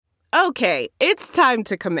Okay, it's time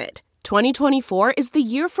to commit. 2024 is the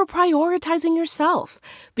year for prioritizing yourself.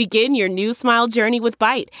 Begin your new smile journey with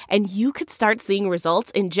Byte, and you could start seeing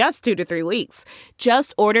results in just 2 to 3 weeks.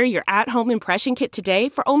 Just order your at-home impression kit today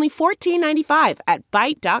for only $14.95 at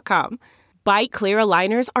Byte.com. Byte Clear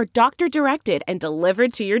aligners are doctor-directed and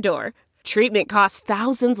delivered to your door. Treatment costs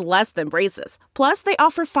thousands less than braces. Plus, they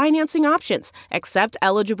offer financing options, accept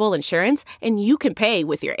eligible insurance, and you can pay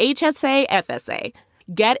with your HSA FSA.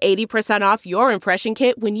 Get 80% off your impression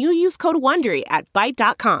kit when you use code WONDERY at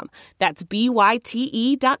Byte.com. That's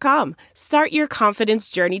BYTE.com. Start your confidence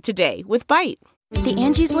journey today with Byte. The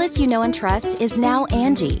Angie's List you know and trust is now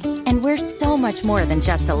Angie, and we're so much more than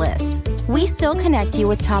just a list. We still connect you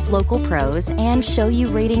with top local pros and show you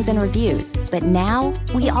ratings and reviews, but now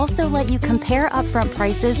we also let you compare upfront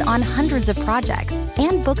prices on hundreds of projects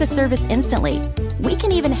and book a service instantly. We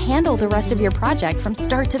can even handle the rest of your project from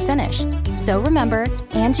start to finish. So remember,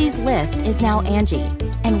 Angie's List is now Angie,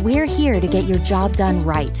 and we're here to get your job done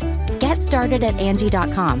right. Get started at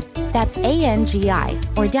Angie.com. That's ANGI,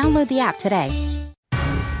 or download the app today.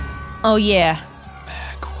 Oh, yeah.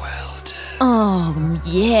 Mac Weldon. Oh,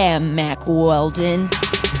 yeah, Mac Weldon.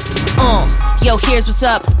 Yo, here's what's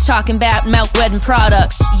up. Talking about Mac Weldon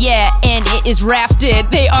products. Yeah, and it is rafted.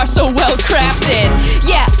 They are so well crafted.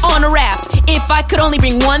 Yeah, on a raft. If I could only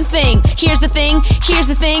bring one thing. Here's the thing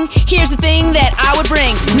that I would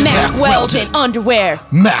bring. Mac Weldon underwear.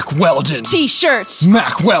 Mac Weldon. T-shirts.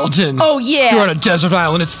 Mac Weldon. Oh, yeah. You're on a desert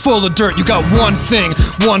island. It's full of dirt. You got one thing.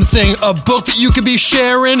 A book that you could be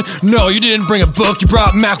sharing. No, you didn't bring a book. You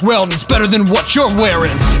brought Mac Weldon. It's better than what you're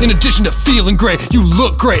wearing. In addition to feeling great, you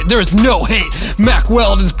look great. There is no hate. Mac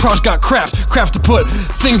Weldon's products got craft to put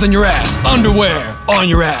things on your ass. Underwear on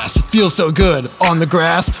your ass. Feels so good. On the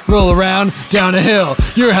grass. Roll around. Down a hill.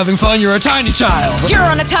 You're having fun. You're a tiny child. You're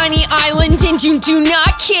on a tiny island and you do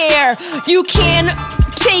not care. You can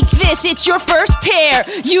take this, it's your first pair.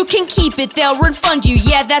 You can keep it, they'll refund you.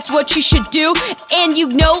 Yeah, that's what you should do. And you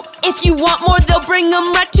know, if you want more, they'll bring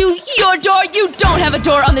them right to your door. You don't have a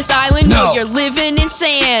door on this island. No. You're living in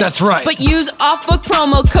sand. That's right. But use off-book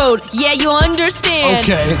promo code. Yeah, you understand.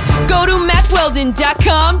 Okay. Go to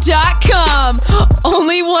MacWeldon.com.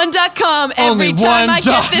 Only one.com. Every time I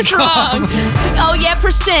get this wrong. Oh yeah,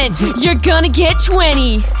 percent. You're gonna get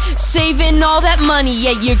 20. Saving all that money.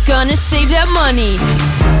 Yeah, you're gonna save that money.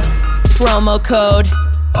 Promo code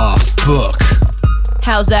Off book.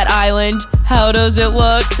 How's that island? How does it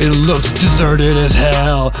look? It looks deserted as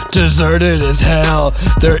hell. Deserted as hell.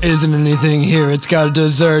 There isn't anything here. It's got a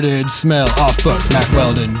deserted smell. Off book. Mac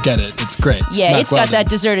Weldon. Get it. It's great. Yeah, Mac it's Weldon. got that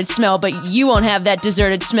deserted smell, but you won't have that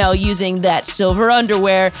deserted smell using that silver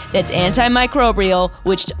underwear that's antimicrobial,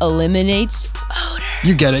 which eliminates odor.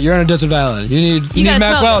 You get it. You're on a desert island. You need gotta Mac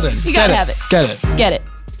smell Weldon. it. You gotta have it. Get it. Get it.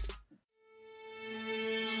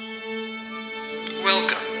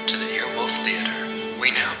 Welcome to the Earwolf Theater.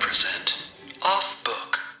 We now present Off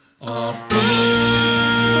Book. Off Book,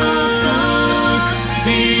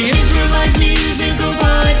 the improvised musical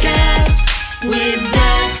podcast with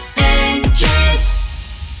Zach and Jess.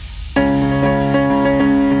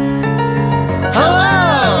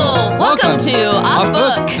 Hello! Welcome to Off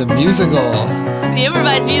Book, the musical. the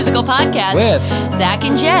improvised musical podcast With Zach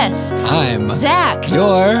and Jess. I'm Zach.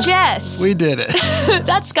 You're Jess. We did it.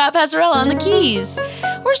 That's Scott Passarella on the keys.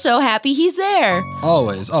 We're so happy he's there.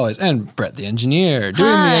 Always. And Brett the engineer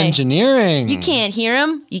doing Hi. the engineering. You can't hear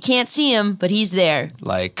him, you can't see him, but he's there.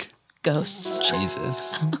 Like Ghosts.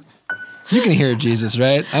 Jesus. You can hear Jesus,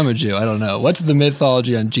 right? I'm a Jew. I don't know. What's the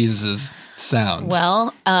mythology on Jesus's sound?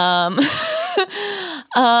 Well,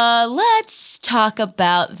 let's talk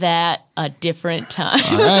about that a different time.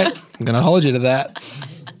 All right. I'm going to hold you to that.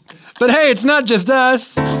 But hey, it's not just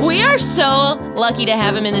us. We are so lucky to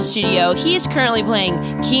have him in the studio. He is currently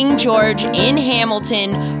playing King George in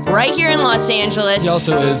Hamilton, right here in Los Angeles. He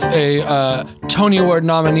also is a Tony Award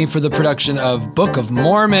nominee for the production of Book of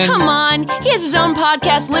Mormon. Come on, he has his own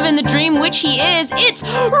podcast, Living the Dream, which he is. It's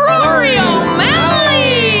Rory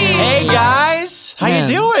O'Malley! Hey guys, how you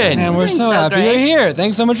doing? Man, we're Doing so so happy great. you're here.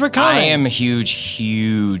 Thanks so much for coming. I am a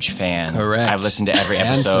huge fan. Correct. I've listened to every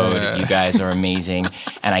episode. Answer. You guys are amazing,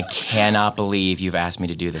 and I cannot believe you've asked me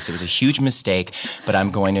to do this. It was a huge mistake, but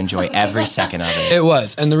I'm going to enjoy every second of it. It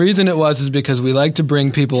was. And the reason it was is because we like to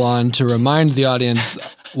bring people on to remind the audience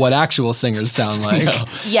what actual singers sound like.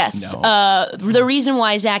 Yes. The reason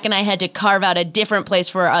why Zach and I had to carve out a different place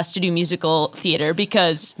for us to do musical theater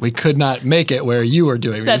because... We could not make it where you were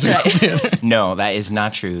doing That's musical right. theater. No, that is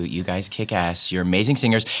not true. You guys kick ass. You're amazing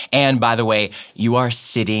singers. And by the way, you are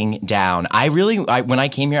sitting down. When I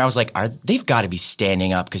came here, I was like, they've got to be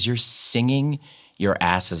standing up because you're singing your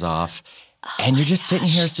asses off. And you're just sitting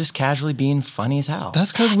here just casually being funny as hell.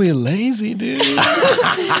 That's because we lazy, dude.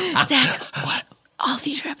 Zach, what? All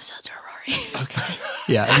future episodes are Rory. Okay.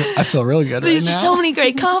 Yeah, I feel real good These right are now. so many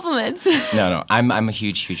great compliments. No, I'm a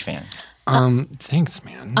huge fan. Thanks,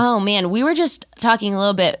 man. Oh, man. We were just talking a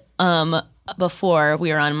little bit before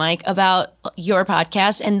we were on mic about your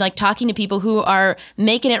podcast and like talking to people who are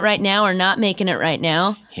making it right now or not making it right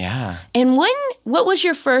now. Yeah. And what was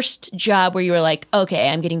your first job where you were like, okay,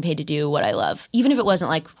 I'm getting paid to do what I love, even if it wasn't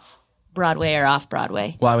like Broadway or off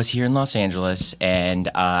Broadway? Well, I was here in Los Angeles,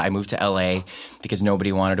 and I moved to LA because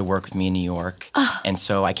nobody wanted to work with me in New York. And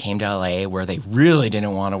so I came to LA where they really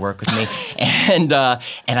didn't want to work with me. and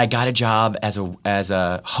I got a job as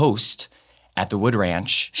a host at the Wood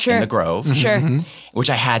Ranch in the Grove. Sure. Which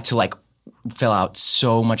I had to like fill out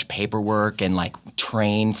so much paperwork and like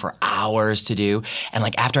train for hours to do. And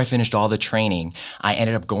like after I finished all the training, I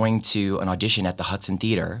ended up going to an audition at the Hudson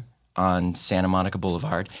Theater on Santa Monica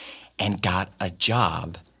Boulevard and got a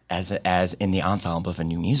job as in the ensemble of a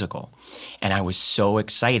new musical. And I was so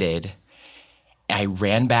excited. I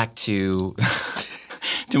ran back to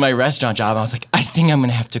my restaurant job. I was like, I think I'm going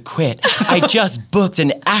to have to quit. I just booked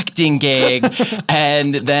an acting gig.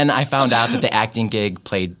 And then I found out that the acting gig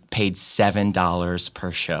paid $7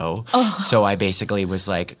 per show. So I basically was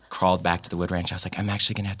like, crawled back to the Wood Ranch. I was like, I'm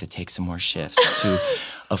actually going to have to take some more shifts to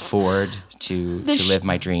afford to live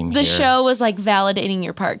my dream The here. show was like validating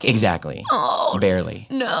your parking. Exactly. Oh, barely.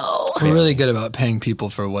 No. We're really good about paying people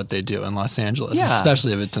for what they do in Los Angeles, Yeah.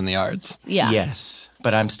 especially if it's in the arts. Yeah. Yes.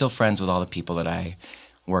 But I'm still friends with all the people that I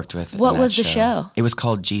worked with. What in that was the show? It was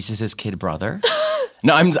called Jesus' Kid Brother.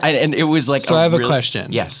 No, and it was like. So I have a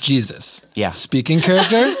question. Yes. Jesus. Yeah. Speaking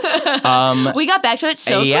character? We got back to it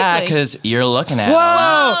so yeah, quickly. because you're looking at.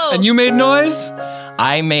 Whoa! And you made noise?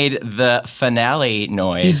 I made the finale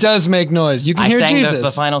noise. He does make noise. You can I hear sang Jesus. the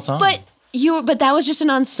final song. But that was just an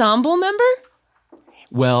ensemble member?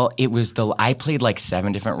 Well, it was I played like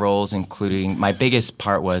 7 different roles, including my biggest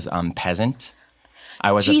part was peasant.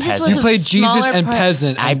 I was Jesus a peasant. was You played Jesus smaller and part.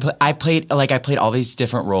 peasant. I played all these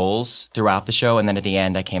different roles throughout the show, and then at the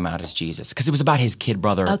end I came out as Jesus because it was about his kid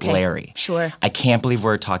brother Larry. Sure. I can't believe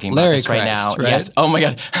we're talking about Larry this right Christ, now. right? Yes. Oh my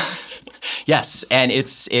God. Yes, and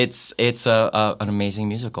it's an amazing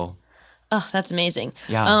musical. Oh, that's amazing.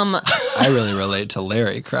 Yeah. I really relate to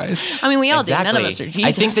Larry Christ. I mean, we all Exactly. do. None of us are Jesus.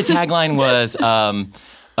 I think the tagline was,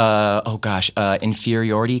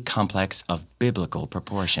 inferiority complex of biblical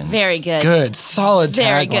proportions. Very good. Good. Solid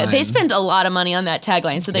Very tagline. good. They spent a lot of money on that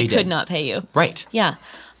tagline, so they They could did. not pay you. Right. Yeah.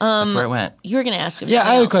 That's where it went. You were going to ask him Yeah, I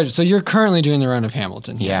something have a else. question. So you're currently doing the run of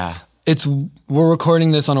Hamilton here. Yeah. We're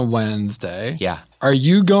recording this on a Wednesday. Yeah. Are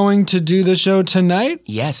you going to do the show tonight?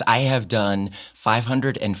 Yes, I have done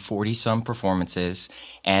 540 some performances,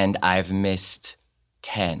 and I've missed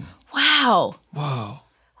 10. Wow. Whoa.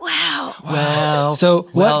 Wow. Well, So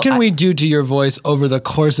what can we do to your voice over the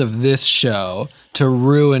course of this show to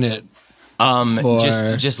ruin it?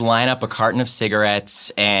 just line up a carton of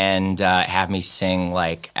cigarettes and have me sing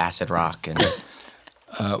like acid rock, and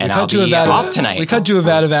I'll be off tonight. We cut to a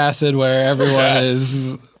vat of acid where everyone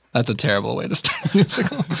is. That's a terrible way to start a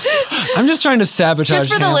musical. I'm just trying to sabotage.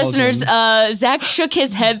 Just for the Hamilton. listeners, Zach shook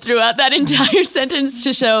his head throughout that entire sentence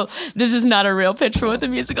to show this is not a real pitch for what the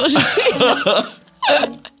musical should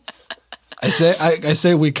be. I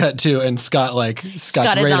say we cut to, and Scott's is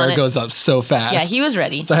on radar it. goes up so fast. Yeah, he was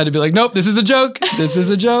ready. So I had to be like, nope, this is a joke. This is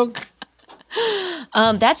a joke.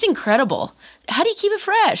 That's incredible. How do you keep it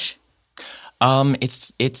fresh?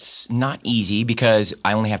 It's not easy because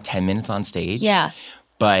I only have 10 minutes on stage. Yeah.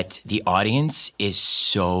 But the audience is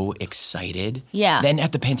so excited. Yeah. Then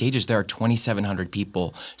at the Pantages, there are 2,700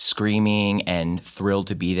 people screaming and thrilled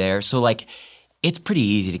to be there. So, it's pretty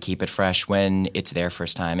easy to keep it fresh when it's their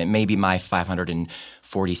first time. It may be my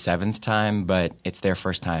 547th time, but it's their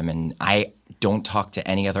first time. And I don't talk to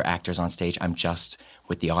any other actors on stage. I'm just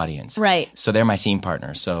with the audience. Right. So they're my scene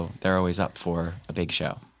partners. So they're always up for a big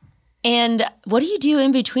show. And what do you do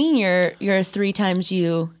in between your 3 times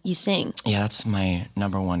you sing? Yeah, that's my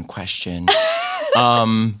number one question.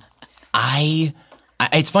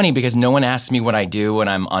 It's funny because no one asks me what I do when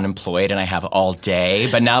I'm unemployed and I have all day.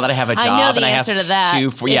 But now that I have a job, I know the and answer I have to that.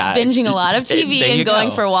 It's binging a lot of TV There you and going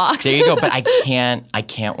go. for walks. There you go. But I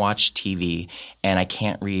can't watch TV and I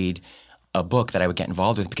can't read a book that I would get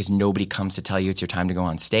involved with because nobody comes to tell you it's your time to go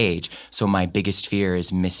on stage. So my biggest fear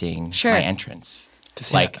is missing my entrance.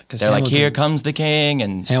 They're like, here comes the king,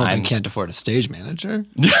 and Hamilton can't afford a stage manager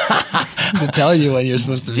to tell you when you're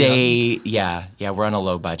supposed to be. Yeah, we're on a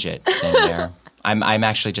low budget in there. I'm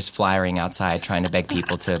actually just flyering outside trying to beg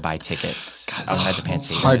people to buy tickets outside the Pants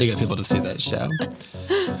Theater. Hard to get people to see that show.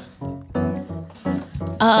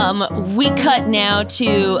 We cut now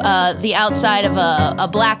to the outside of a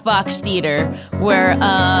black box theater where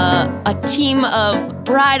a team of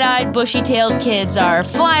bright-eyed, bushy-tailed kids are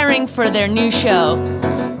flying for their new show.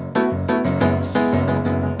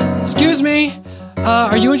 Excuse me,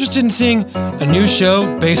 are you interested in seeing a new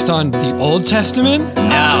show based on the Old Testament?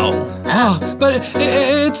 No. Oh, but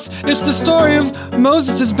it's the story of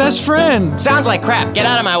Moses' best friend. Sounds like crap. Get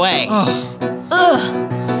out of my way. Ugh.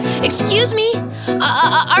 Excuse me?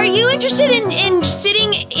 Are you interested in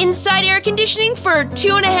sitting inside air conditioning for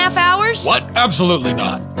 2.5 hours? What? Absolutely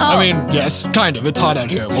not. Oh. I mean, yes, kind of. It's hot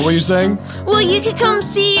out here. What were you saying? Well, you could come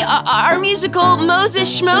see our musical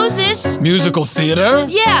Moses Schmoses. Musical theater?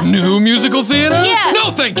 Yeah. New musical theater? Yeah.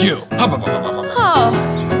 No, thank you.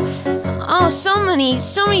 Oh, so many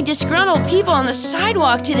disgruntled people on the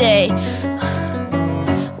sidewalk today.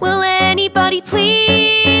 Will anybody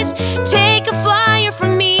please take a flyer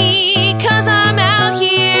from me? 'Cause I'm out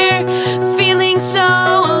here feeling so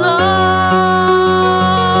alone.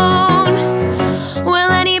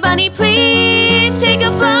 Will anybody please take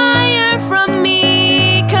a flyer from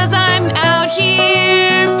me? 'Cause I'm out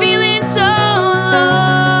here feeling so alone.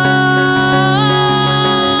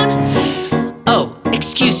 Oh,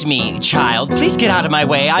 excuse me, child. Please get out of my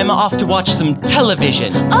way. I'm off to watch some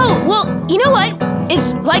television. Oh, well, you know what?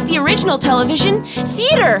 It's like the original television,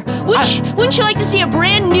 theater. Wouldn't you like to see a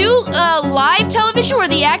brand new live television where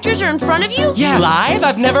the actors are in front of you? Yeah. Live?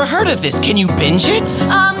 I've never heard of this. Can you binge it?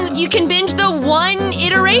 You can binge the one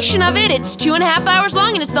iteration of it. It's 2.5 hours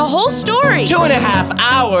long and it's the whole story. 2.5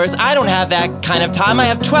 hours? I don't have that kind of time. I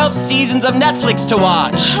have 12 seasons of Netflix to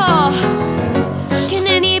watch. Oh. Can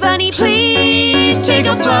anybody please take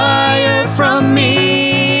a flyer from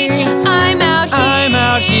me? I'm out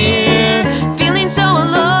here. Feeling so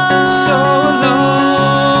alone.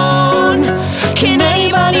 Can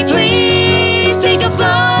anybody please take a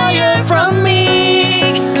flyer from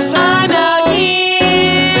me? 'Cause I'm out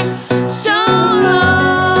here so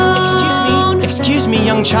alone. Excuse me,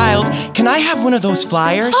 young child. Can I have one of those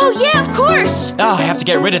flyers? Oh, yeah, of course. Oh, I have to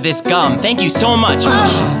get rid of this gum. Thank you so much.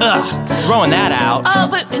 Ugh, throwing that out.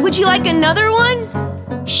 But would you like another one?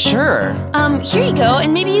 Sure. Here you go,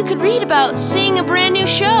 and maybe you could read about seeing a brand new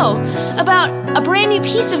show, about a brand new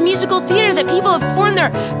piece of musical theater that people have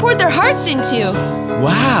poured their hearts into.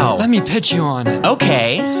 Wow. Let me pitch you on it.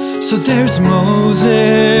 Okay. So there's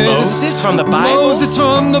Moses. Moses from the Bible? Moses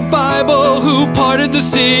from the Bible who parted the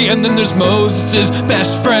sea. And then there's Moses'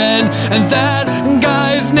 best friend. And that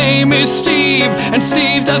guy's name is Steve. And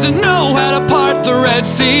Steve doesn't know how to part the Red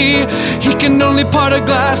Sea. He can only part a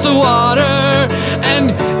glass of water.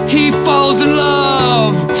 And he falls in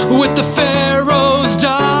love with the Pharaoh's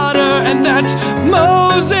daughter. And that's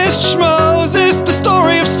Moses Schmoses, the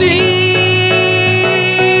story of Steve.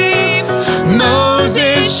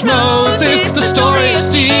 Moses Schmoses, the story of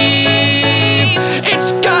Steve.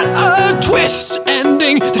 It's got a twist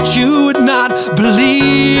ending that you would not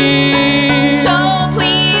believe. So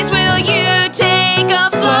please will you take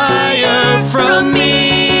a flyer from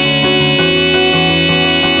me?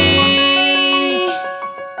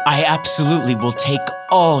 I absolutely will take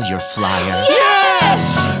all your flyers.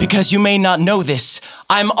 Yes! Because you may not know this,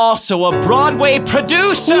 I'm also a Broadway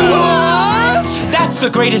producer! What? That's the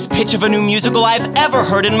greatest pitch of a new musical I've ever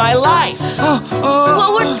heard in my life!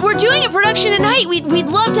 Well, we're doing a production tonight. We'd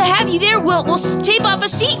love to have you there. We'll tape off a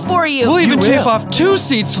seat for you. We'll even You tape will. off 2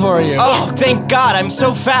 seats for you. Oh, thank God, I'm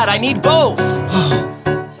so fat, I need both!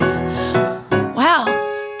 Wow.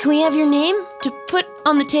 Can we have your name to put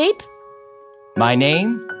on the tape? My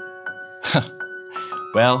name?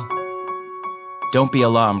 Well, don't be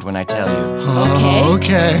alarmed when I tell you. Okay.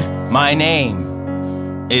 Okay. My name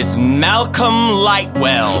is Malcolm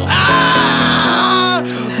Lightwell.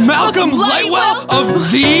 Malcolm Lightwell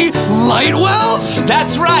of the Lightwells?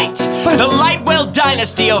 That's right! The Lightwell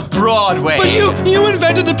dynasty of Broadway. But you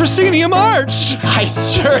invented the proscenium arch I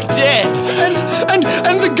sure did! and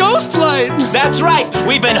the ghost light. That's right!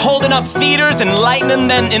 We've been holding up theaters and lighting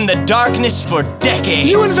them in the darkness for decades.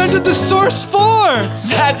 You invented the Source 4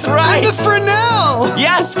 That's right! and the Fresnel.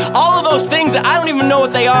 Yes, all of those things that I don't even know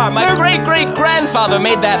what they are. My great-great-grandfather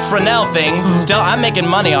made that Fresnel thing. Still, I'm making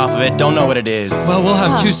money off of it. Don't know what it is. Well, we'll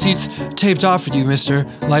have 2 seats taped off for you, Mr.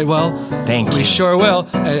 Lightwell. Thank you. We sure will,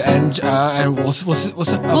 and we'll see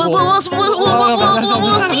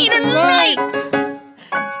you tonight.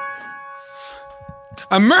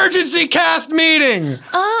 Emergency cast meeting.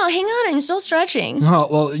 Oh, hang on, I'm still stretching. Oh,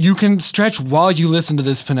 well, you can stretch while you listen to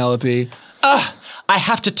this, Penelope. I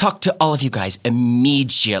have to talk to all of you guys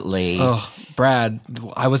immediately. Oh, Brad,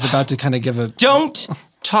 I was about to kind of give a... Don't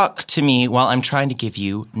talk to me while I'm trying to give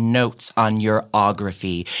you notes on your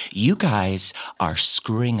ography. You guys are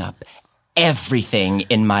screwing up everything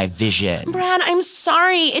in my vision. Brad, I'm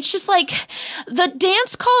sorry. It's just like the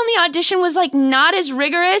dance call in the audition was like not as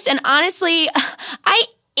rigorous, and honestly,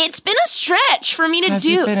 it's been a stretch for me to Has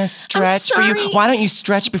do. it been a stretch for you? sorry. Why don't you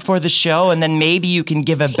stretch before the show and then maybe you can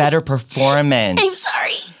give a better performance? I'm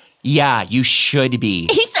sorry. Yeah, you should be.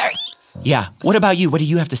 I'm sorry. Yeah. What about you? What do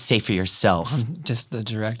you have to say for yourself? Just the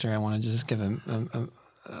director, I want to just give an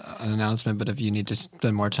announcement, but if you need to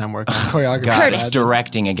spend more time working on choreography... God, Curtis. it's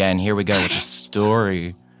directing again. Here we go with the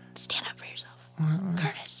story. Stand up for yourself.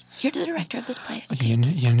 Curtis, you're the director of this play. You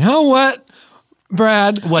know what,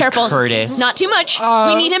 Brad? What, Careful. Curtis? Not too much.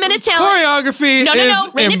 We need him and his talent. Choreography No,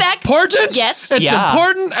 is rein it back. important. Yes. It's Yeah.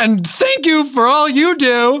 important, and thank you for all you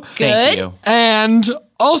do. Thank you. And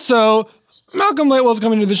also, Malcolm Lightwell's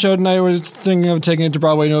coming to the show tonight. We're thinking of taking it to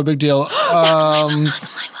Broadway. No big deal.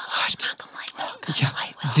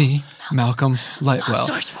 The Malcolm Lightwell,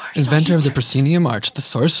 Source 4, inventor of the proscenium arch, the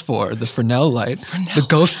Source 4, the Fresnel light, the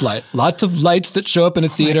Ghost light. Lots of lights that show up in a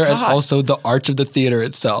theater, and also the arch of the theater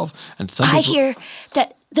itself. And some I people- hear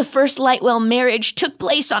that the first Lightwell marriage took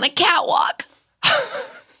place on a catwalk.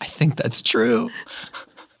 I think that's true.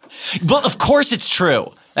 Well, of course it's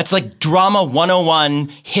true. That's like drama 101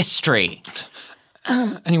 history.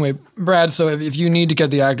 Anyway, Brad, so if you need to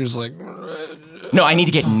get the actors, like, No, I need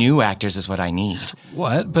to get new actors is what I need.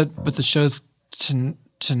 what? But the show's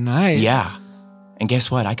tonight. Yeah. And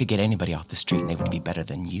guess what? I could get anybody off the street and they would be better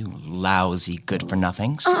than you, lousy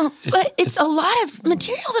good-for-nothings. But it's a lot of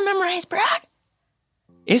material to memorize, Brad.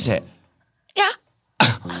 Is it? Yeah.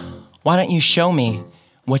 Why don't you show me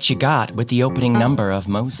what you got with the opening number of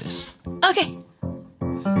Moses? Okay.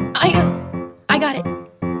 I got it.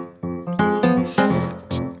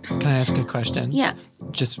 Can I ask a question? Yeah.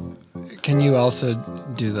 Just, can you also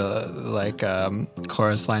do the,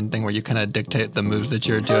 chorus line thing where you kind of dictate the moves that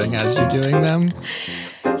you're doing as you're doing them?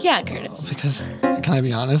 Yeah, Curtis. Because, can I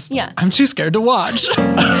be honest? Yeah. I'm too scared to watch.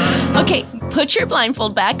 Okay, put your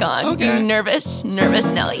blindfold back on. Okay. Nervous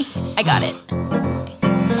Nelly. I got it.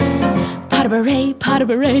 Pot-a-beret,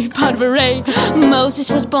 pot-a-beret, pot-a-beret. Moses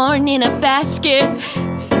was born in a basket.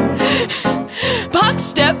 Box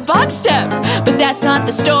step, but that's not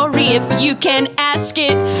the story if you can ask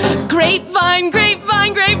it. Grapevine,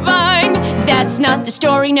 grapevine, grapevine. That's not the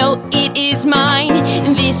story, no, it is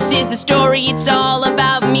mine. This is the story, it's all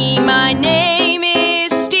about me. My name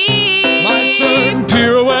is Steve. My turn,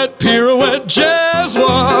 pirouette, pirouette, jazz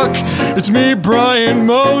walk. It's me, Brian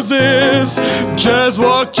Moses. Jazz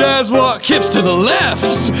walk, hips to the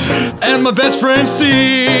left. And my best friend,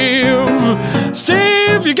 Steve.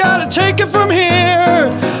 Steve, you gotta take it from here.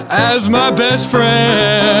 As my best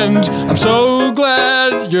friend, I'm so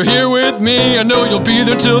glad you're here with me. I know you'll be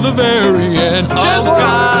there till the very end. Jazz walk.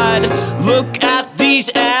 God, look at these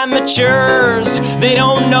amateurs. They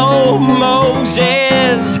don't know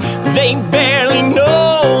Moses. They barely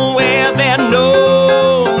know where their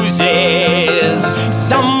nose is.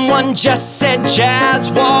 Someone just said jazz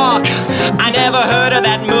walk. I never heard of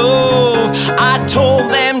that move. I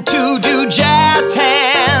told them to do jazz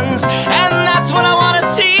hands, and that's what I want to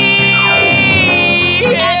see.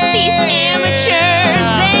 At these amateurs,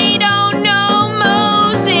 they don't know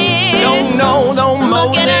Moses. Don't know no Look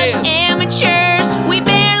Moses. at us amateurs, we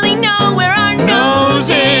barely know where our nose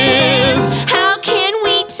is. How can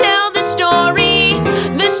we tell the story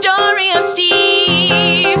of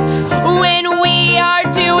Steve, when we are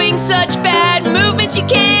doing such bad movements you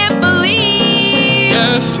can't believe?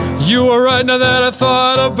 Yes, you were right now that I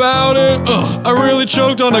thought about it. Ugh, I really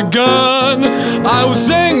choked on a gun. I was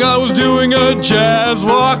saying I was doing a jazz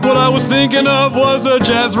walk. What I was thinking of was a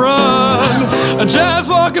jazz run. A jazz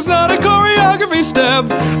walk is not a choreography step.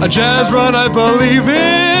 A jazz run, I believe,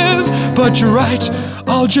 is. But you're right,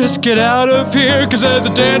 I'll just get out of here. Cause as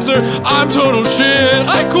a dancer, I'm total shit.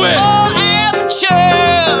 I quit. All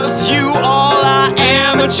amateurs, you all are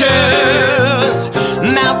amateurs.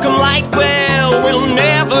 Malcolm Lightwell will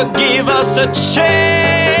never give us a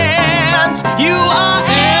chance. You are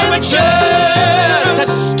amateurs, such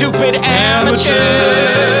stupid amateurs.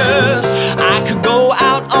 I could go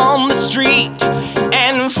out on the street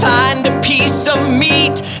and find a piece of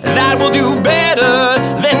meat that will do better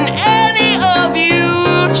than any of you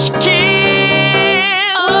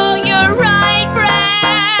kids. Oh, you're right,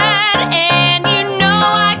 Brad, and you know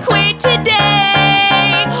I quit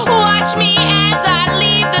today. Watch me as I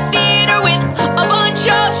leave the theater with a bunch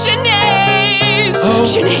of Sineads. no.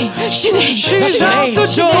 Shanae. She's out the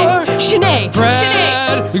door. Shanae.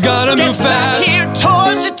 Brad, you gotta move fast. Here,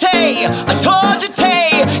 told you, Tay. I told you,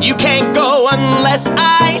 Tay. You can't go unless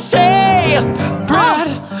I say.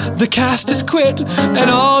 Brad, the cast is quit, and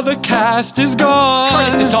all the cast is gone.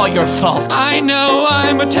 Curtis, it's all your fault. I know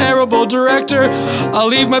I'm a terrible director. I'll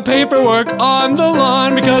leave my paperwork on the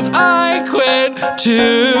lawn because I quit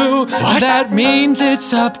too. What? That means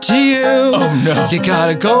it's up to you. Oh, no. You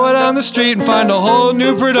gotta go out on the street and find a whole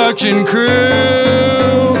new production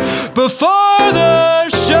crew before the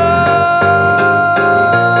show.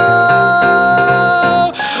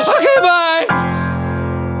 Okay, bye.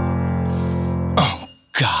 Oh,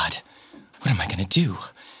 God. What am I gonna do?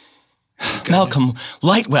 Malcolm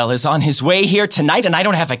Lightwell is on his way here tonight, and I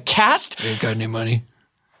don't have a cast? You ain't got any money?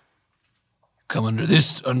 Come under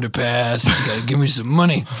this underpass. You gotta give me some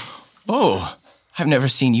money. Oh, I've never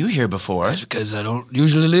seen you here before. That's because I don't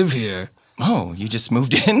usually live here. Oh, you just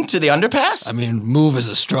moved into the underpass? I mean, move is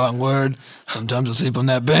a strong word. Sometimes I'll sleep on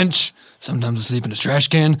that bench. Sometimes I'll sleep in a trash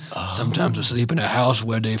can. Sometimes I'll sleep in a house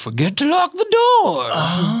where they forget to lock the doors.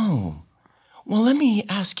 Oh. Well, let me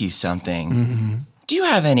ask you something. Mm-hmm. Do you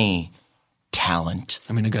have any talent?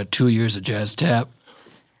 I mean, I got 2 years of jazz tap.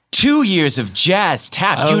 2 years of jazz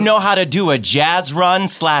tap. Do you know how to do a jazz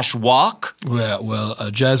run/walk? Well,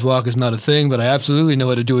 a jazz walk is not a thing, but I absolutely know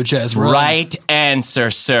how to do a jazz run. Right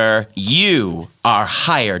answer, sir. You are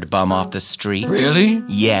hired, bum off the street. Really?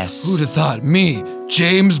 Yes. Who'd have thought me,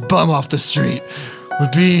 James Bum Off the Street,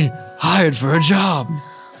 would be hired for a job?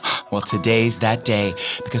 Well, today's that day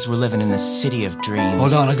because we're living in the city of dreams.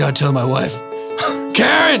 Hold on, I gotta tell my wife.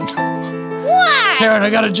 Karen! What? Karen, I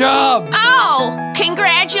got a job! Oh,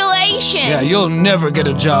 congratulations. Yeah, you'll never get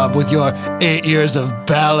a job with your 8 years of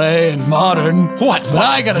ballet and modern. What? But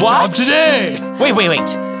I got a job today!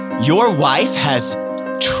 Wait. Your wife has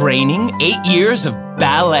training, 8 years of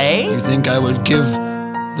ballet? You think I would give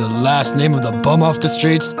the last name of the bum off the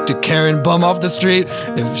streets to Karen Bum Off the Street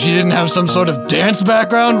if she didn't have some sort of dance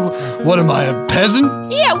background? What am I, a peasant?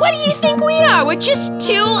 Yeah, what do you think we are? We're just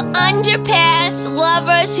two underpass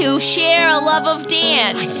lovers who share a love of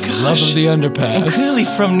dance. Love of the underpass. And clearly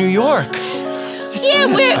from New York.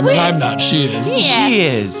 Yeah, I'm not, she is. Yeah. She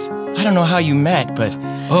is. I don't know how you met, but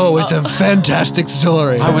Oh, it's a fantastic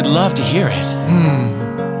story. I would love to hear it.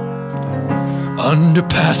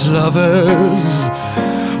 Underpass lovers,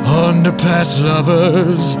 underpass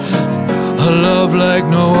lovers, a love like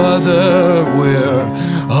no other. We're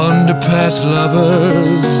underpass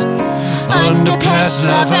lovers, underpass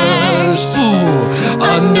lovers, ooh,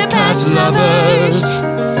 underpass lovers,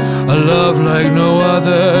 a love like no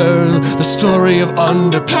other. The story of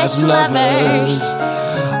underpass lovers.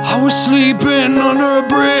 I was sleeping under a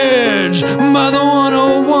bridge by the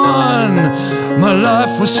 101. My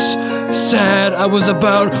life was sad. I was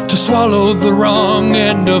about to swallow the wrong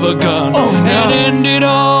end of a gun. Oh, no. And ended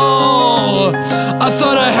all. I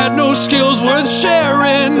thought I had no skills worth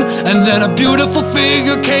sharing. And then a beautiful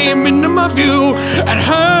figure came into my view. And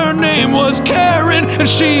her name was Karen. And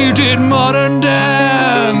she did modern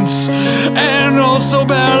dance. And also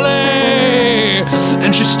ballet.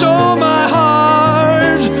 And she stole my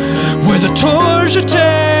heart with a tourgette.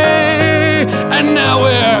 And now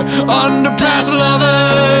we're underpass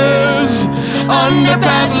lovers,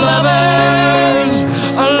 underpass lovers,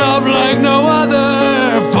 a love like no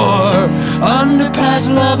other for underpass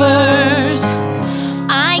lovers.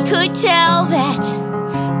 I could tell that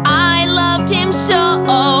I loved him so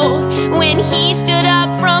when he stood up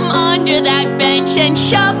from under that bench and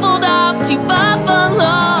shuffled off to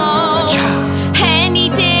Buffalo. And he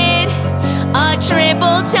did a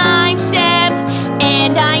triple time step,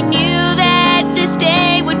 and I knew that this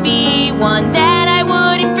day would be one that I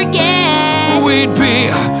wouldn't forget. We'd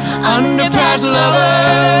be underpass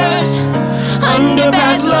lovers,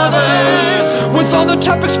 underpass lovers, with all the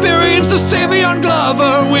top experience of Savion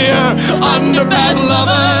Glover. We're underpass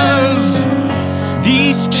lovers.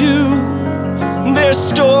 These two, their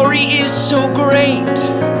story is so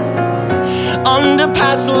great.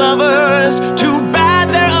 Underpass lovers, too bad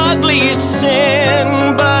their ugly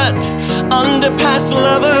sin, but underpass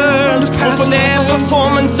lovers, for their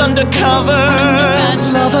performance undercover.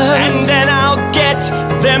 Underpass lovers. And then I'll get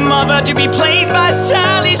their mother to be played by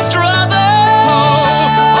Sally Struthers.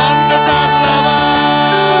 Underpass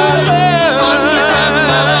lovers, underpass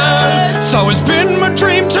lovers. So it's been my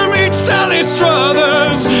dream to meet Sally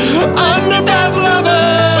Struthers, underpass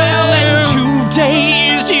lovers. Well, then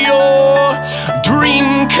today is your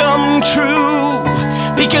dream come true,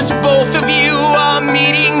 because both of you are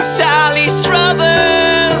meeting Sally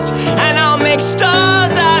Struthers, and I'll make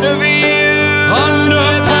stars out of you.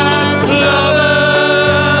 Underpass lovers.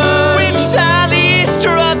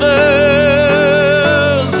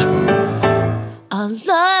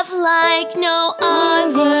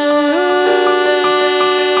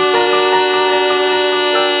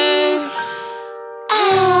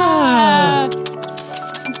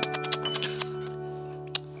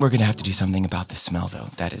 We're going to have to do something about the smell, though.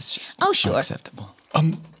 That is just unacceptable.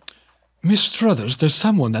 Miss Struthers, there's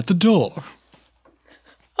someone at the door.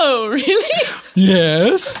 Oh, really?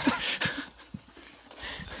 Yes?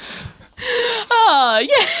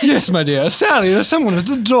 Yes. Yes, my dear. Sally, there's someone at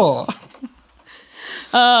the door.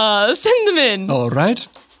 Send them in. All right.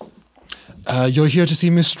 You're here to see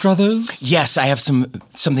Miss Struthers? Yes, I have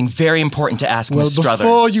something very important to ask Miss Struthers.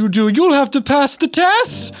 Well, before you do, you'll have to pass the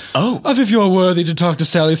test. Oh. Of if you're worthy to talk to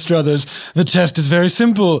Sally Struthers. The test is very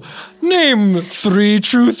simple. Name 3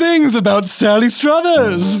 true things about Sally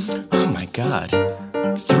Struthers. Oh, my God.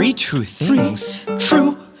 3 true things? 3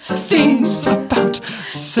 true things about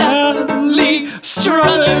Sally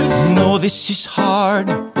Struthers. No, this is hard.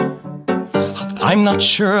 I'm not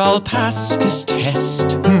sure I'll pass this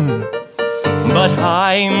test. But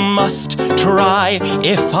I must try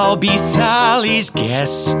if I'll be Sally's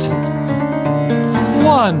guest.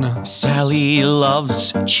 1. Sally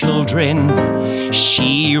loves children.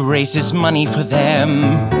 She raises money for them.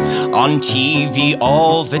 On TV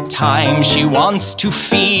all the time, she wants to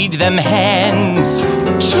feed them hens.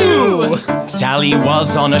 2. Sally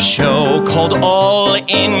was on a show called All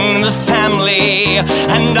in the Family,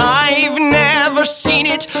 and I've never seen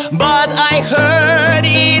it, but I heard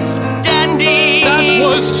it's dandy. That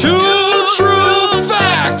was 2 true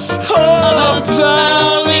facts about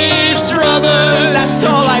Sally Struthers. That's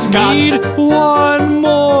all I've got. Need 1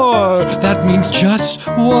 more. That means just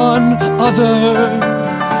 1 other.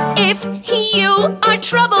 If you are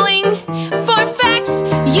troubling for facts,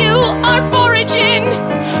 you are foraging.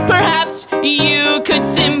 Perhaps you could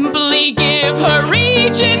simply give her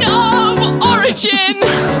region of origin.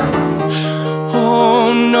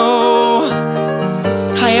 Oh no,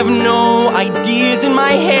 I have no ideas in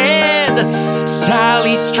my head.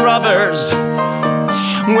 Sally Struthers,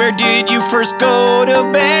 where did you first go to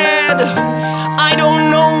bed? I don't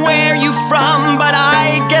know where you from, but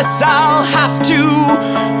I guess I'll have to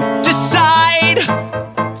decide.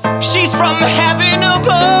 She's from heaven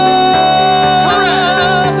above.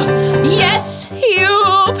 Yes,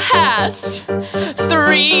 you passed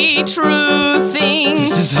 3 true things.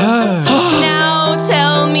 This is her. Now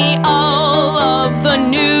tell me all of the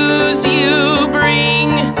news you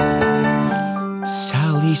bring.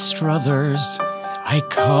 Sally Struthers, I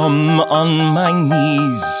come on my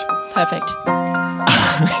knees. Perfect.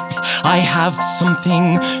 I have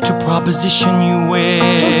something to proposition you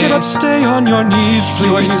with. Don't get up, stay on your knees,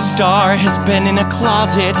 please. Your star has been in a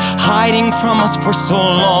closet, hiding from us for so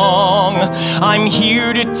long. I'm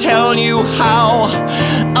here to tell you how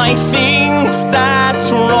I think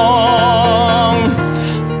that's wrong.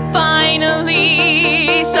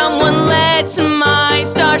 Finally, someone let my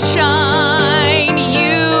star shine.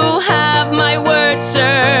 You have my word,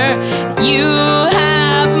 sir. You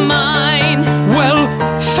have mine. Well,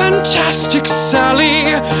 fantastic,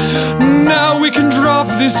 Sally. Now we can drop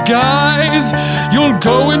this, guys. You'll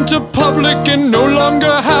go into public and no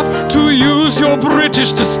longer have to use your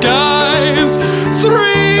British disguise.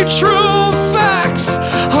 3 true facts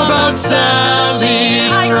about Sally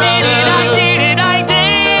Struthers. I did it.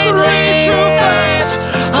 3 true facts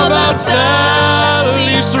about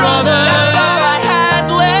Sally Struthers. That's all I had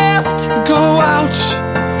left. Go out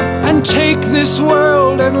and take this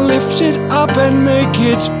world and lift it up and make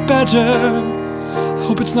it better.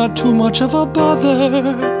 Hope it's not too much of a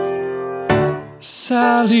bother.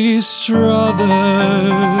 Sally Struthers.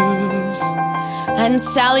 And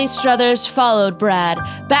Sally Struthers followed Brad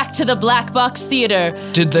back to the Black Box Theater.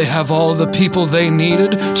 Did they have all the people they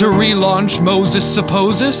needed to relaunch Moses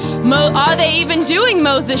Supposes? Are they even doing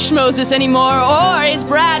Moses Schmoses anymore? Or is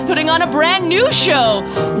Brad putting on a brand new show?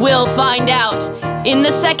 We'll find out in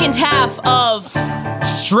the second half of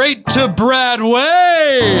Straight to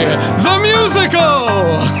Bradway, the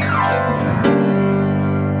musical!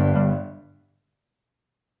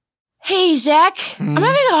 Hey, Zach, I'm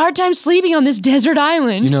having a hard time sleeping on this desert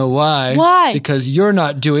island. You know why? Why? Because you're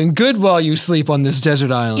not doing good while you sleep on this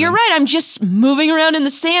desert island. You're right, I'm just moving around in the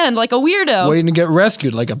sand like a weirdo. Waiting to get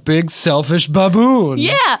rescued like a big selfish baboon.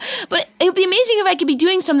 Yeah, but it would be amazing if I could be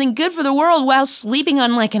doing something good for the world while sleeping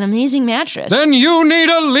on like an amazing mattress. Then you need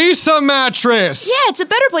a Lisa mattress! Yeah, it's a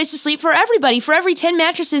better place to sleep for everybody. For every 10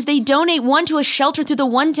 mattresses, they donate 1 to a shelter through the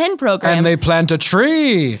 110 program. And they plant a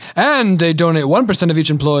tree. And they donate 1% of each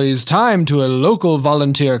employee's time time to a local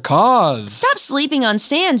volunteer cause. Stop sleeping on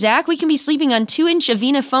sand, Zach. We can be sleeping on 2-inch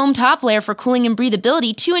Avena foam top layer for cooling and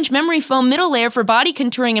breathability, 2-inch memory foam middle layer for body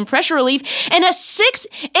contouring and pressure relief, and a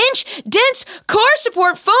 6-inch dense core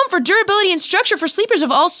support foam for durability and structure for sleepers of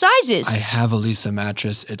all sizes. I have a Lisa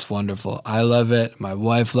mattress. It's wonderful. I love it. My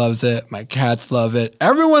wife loves it. My cats love it.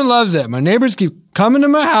 Everyone loves it. My neighbors keep coming to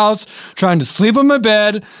my house, trying to sleep on my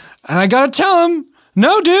bed, and I gotta tell them,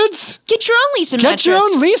 no, dudes. Get your own Lisa mattress. Get your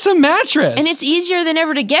own Lisa mattress. And it's easier than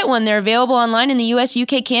ever to get one. They're available online in the US,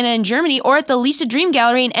 UK, Canada, and Germany, or at the Lisa Dream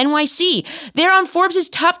Gallery in NYC. They're on Forbes'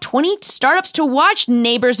 top 20 startups to watch,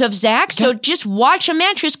 neighbors of Zach. So just watch a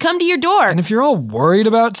mattress come to your door. And if you're all worried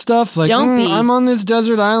about stuff, like, Don't be. I'm on this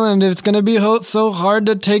desert island, it's going to be so hard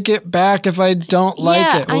to take it back if I don't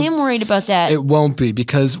like it. Yeah, I am worried about that. It won't be,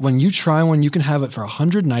 because when you try one, you can have it for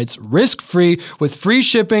 100 nights, risk-free, with free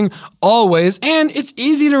shipping, always, and it's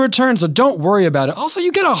easy to return, so don't worry about it. Also,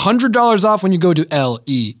 you get $100 off when you go to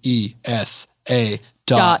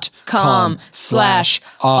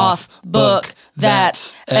leesa.com/offbook.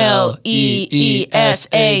 That's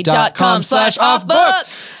leesa.com/offbook.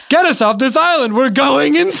 Get us off this island. We're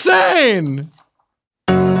going insane.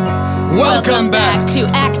 Welcome back to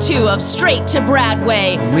Act 2 of Straight to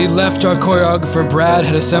Bradway. When we left, our choreographer Brad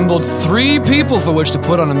had assembled 3 people for which to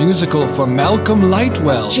put on a musical for Malcolm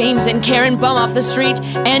Lightwell. James and Karen Bum off the street,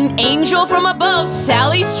 and Angel from above,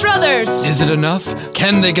 Sally Struthers. Is it enough?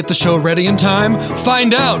 Can they get the show ready in time?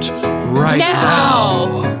 Find out right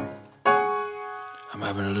now. I'm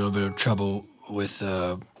having a little bit of trouble with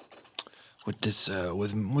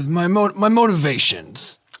my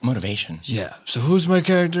motivations. Motivation. Yeah. So who's my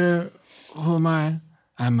character? Who am I?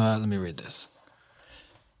 Let me read this.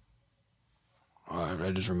 All right,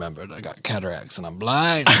 I just remembered. I got cataracts and I'm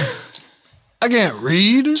blind. I can't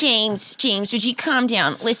read. James, would you calm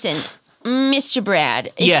down? Listen, Mr. Brad,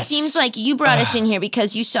 it Yes. seems like you brought us in here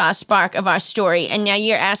because you saw a spark of our story, and now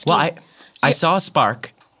you're asking... Well, I saw a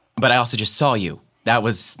spark, but I also just saw you. That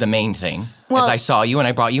was the main thing. Well- is I saw you and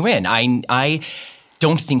I brought you in. I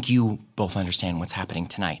don't think you both understand what's happening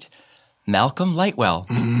tonight. Malcolm Lightwell.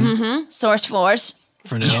 Source Force.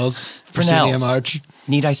 Fresnel's. Fresnel's. Proscenium Arch.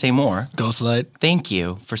 Need I say more? Ghostlight. Thank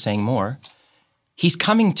you for saying more. He's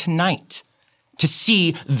coming tonight to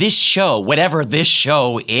see this show, whatever this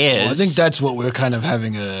show is. Well, I think that's what we're kind of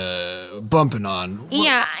having a bumping on.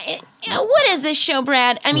 Yeah, what is this show,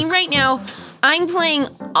 Brad? I mean, right now, I'm playing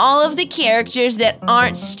all of the characters that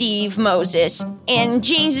aren't Steve Moses, and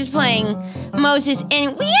James is playing Moses, and we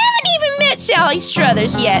haven't even met Sally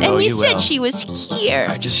Struthers yet, and we you said will. she was here.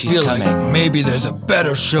 I just She's feel coming. like maybe there's a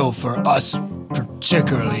better show for us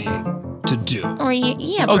particularly to do. Or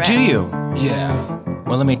yeah, Oh, Brad. do you? Yeah.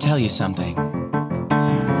 Well, let me tell you something.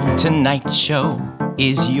 Tonight's show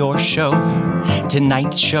is your show.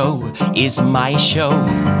 Tonight's show is my show.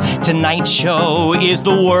 Tonight's show is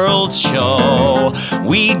the world's show.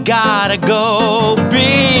 We gotta go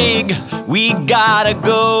big. We gotta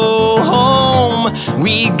go home.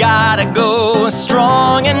 We gotta go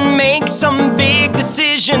strong and make some big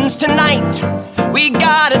decisions tonight. We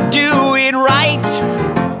gotta do it right.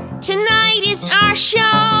 Tonight is our show.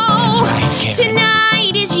 That's right, Karen.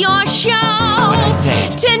 Tonight is your show. What I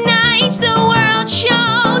said. Tonight's the world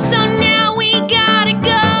show. So now we gotta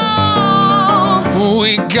go.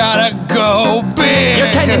 We gotta go big.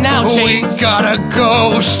 You're kinda now, James. We gotta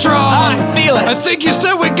go strong. I feel it. I think you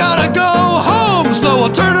said we gotta go home, so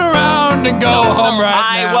we'll turn around and go home right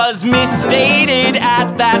I now. was misstated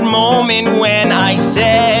at that moment when I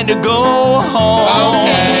said go home.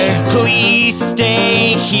 Okay. Please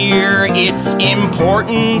stay here. It's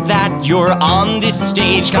important that you're on this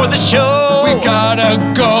stage for the show. We gotta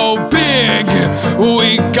go big.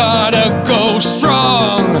 We gotta go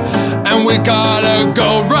strong. And we gotta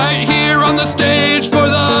go right here on the stage for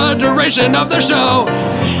the duration of the show.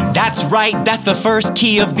 That's right, that's the first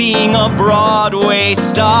key of being a Broadway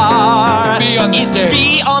star. Be on the It's stage.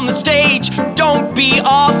 be on the stage, don't be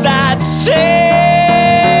off that stage.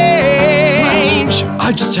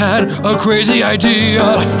 I just had a crazy idea.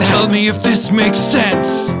 What's that? Tell me if this makes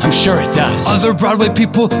sense. I'm sure it does. Other Broadway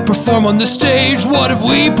people perform on the stage. What if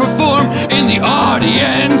we perform in the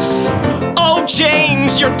audience? Oh,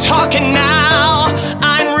 James, you're talking now.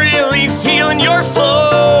 I'm really feeling your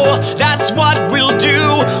flow. That's what we'll do.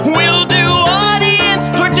 We'll do audience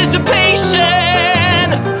participation.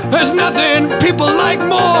 There's nothing people like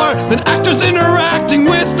more than actors interacting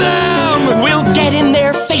with them. We'll get in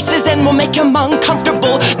their faces and we'll make them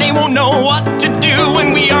uncomfortable. They won't know what to do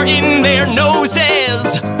when we are in their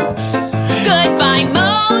noses. Goodbye,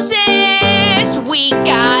 Moses. We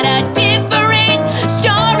got a different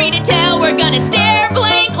story to tell. We're gonna stare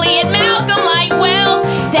blankly at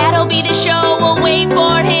we'll wait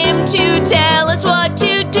for him to tell us what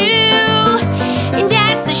to do. And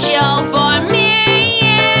that's the show for me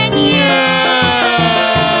and you.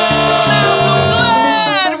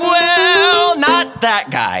 Gladwell! Not that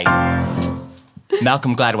guy.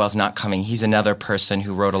 Malcolm Gladwell's not coming. He's another person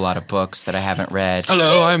who wrote a lot of books that I haven't read.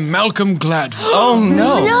 Hello, I'm Malcolm Gladwell. Oh,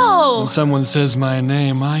 no. No! When someone says my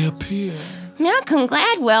name, I appear. Malcolm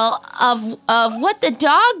Gladwell of What the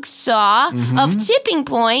Dog Saw, of Tipping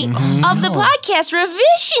Point, of the podcast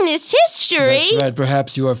Revisionist History. That's right.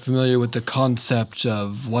 Perhaps you are familiar with the concept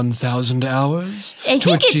of 1,000 hours? I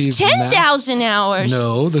think it's 10,000 hours.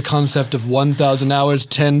 No, the concept of 1,000 hours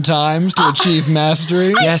 10 times to achieve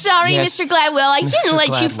mastery. I'm sorry, Mr. Gladwell. I didn't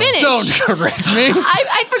let you finish. Don't correct me.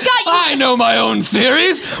 I forgot you. I know my own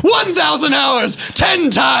theories. 1,000 hours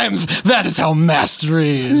 10 times. That is how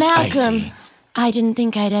mastery is. Malcolm, I didn't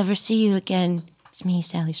think I'd ever see you again. It's me,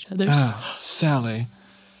 Sally Struthers. Ah, Sally.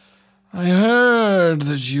 I heard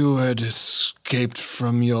that you had escaped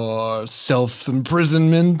from your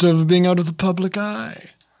self-imprisonment of being out of the public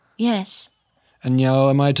eye. Yes. And now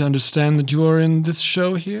am I to understand that you are in this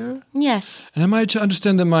show here? Yes. And am I to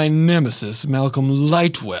understand that my nemesis, Malcolm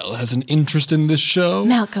Lightwell, has an interest in this show?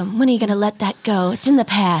 Malcolm, when are you going to let that go? It's in the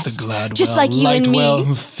past. The Gladwell Just like you and Lightwell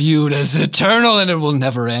me. feud is eternal and it will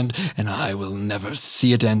never end, and I will never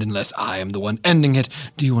see it end unless I am the one ending it.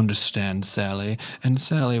 Do you understand, Sally? And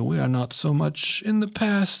Sally, we are not so much in the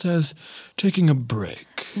past as taking a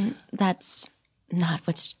break. That's not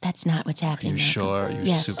what's happening. Are you sure? Are you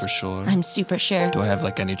Yes. super sure? I'm super sure. Do I have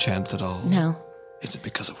any chance at all? No. Is it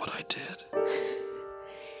because of what I did?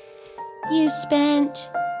 You spent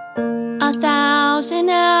 1,000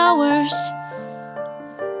 hours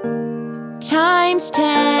times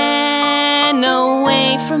 10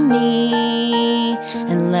 away from me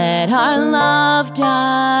and let our love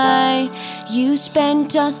die. You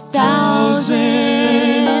spent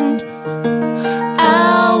 1,000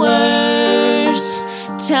 hours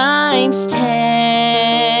times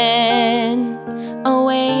 10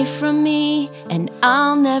 away from me, and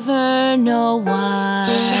I'll never know why.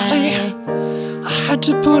 Sally, I had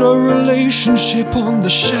to put a relationship on the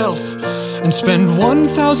shelf and spend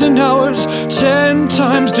 1,000 hours 10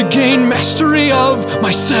 times to gain mastery of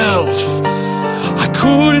myself. I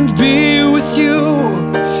couldn't be with you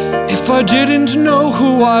if I didn't know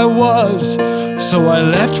who I was, so I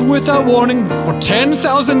left without warning for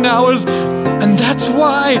 10,000 hours, and that's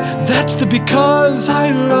why, that's the because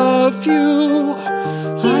I love you.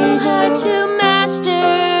 You had to master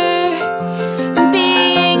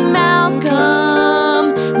being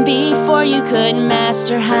Malcolm before you could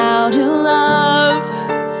master how to love.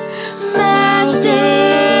 Master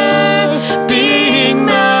being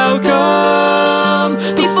Malcolm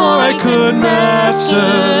before I could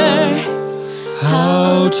master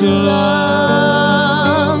how to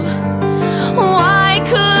love. Why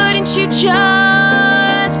couldn't you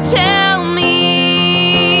just tell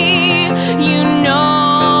me? You know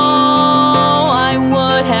I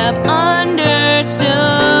would have understood,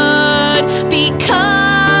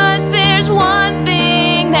 because there's one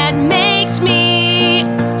thing that makes me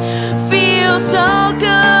feel so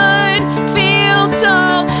good, feel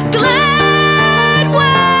so glad.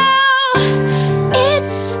 Well,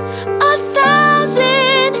 it's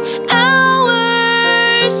 1,000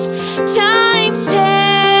 hours times 10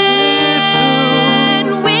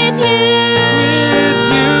 with you.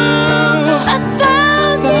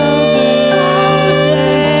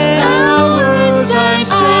 1,000 hours times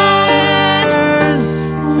 10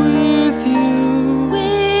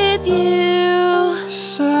 with you.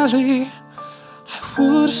 Sally, I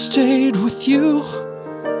would have stayed with you.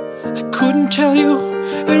 I couldn't tell you,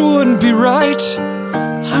 it wouldn't be right.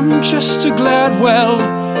 I'm just a Gladwell,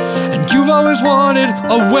 and you've always wanted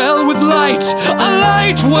a well with light. A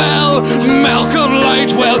light well, Malcolm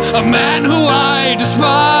Lightwell, a man who I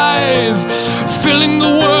despise. Filling the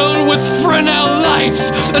world with Fresnel lights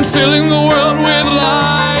and filling the world with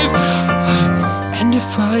lies. And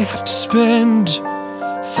if I have to spend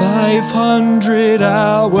 500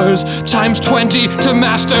 hours times 20 to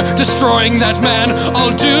master destroying that man,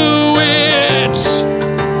 I'll do it.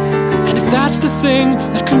 And if that's the thing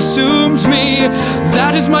that consumes me,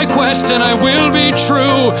 that is my quest and I will be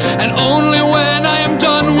true. And only when I am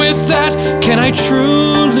done with that can I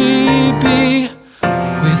truly be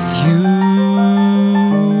with you.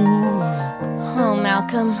 Oh,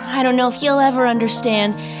 Malcolm, I don't know if you'll ever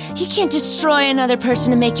understand. You can't destroy another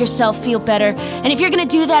person to make yourself feel better. And if you're gonna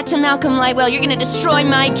do that to Malcolm Lightwell, you're gonna destroy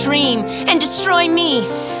my dream and destroy me.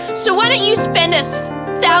 So why don't you spend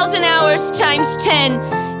 1,000 hours times 10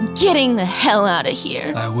 getting the hell out of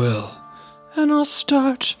here? I will. And I'll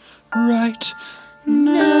start right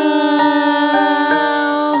now.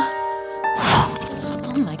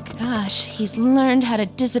 Oh my gosh, he's learned how to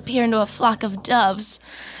disappear into a flock of doves.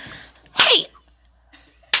 Hey!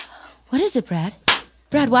 What is it, Brad?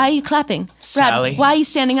 Brad, why are you clapping? Sally? Brad, why are you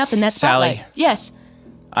standing up in that spotlight? Sally? Yes.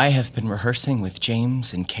 I have been rehearsing with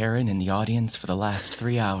James and Karen in the audience for the last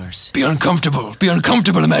 3 hours. Be uncomfortable,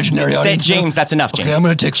 imaginary audience. James, that's enough, James. Okay, I'm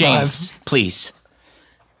gonna take James, 5. please.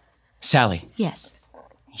 Sally. Yes.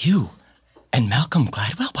 You and Malcolm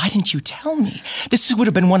Gladwell? Why didn't you tell me? This would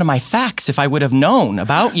have been one of my facts if I would have known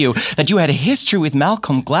about you, that you had a history with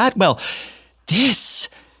Malcolm Gladwell. This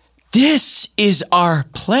is our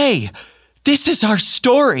play. This is our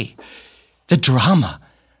story. The drama,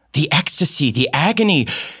 the ecstasy, the agony,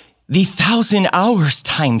 the 1,000 hours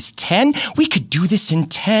times 10. We could do this in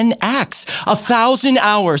 10 acts. 1,000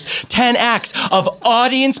 hours, 10 acts of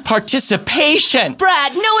audience participation.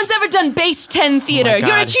 Brad, no one's ever done base 10 theater. Oh my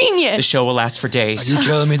You're a God. genius. The show will last for days. Are you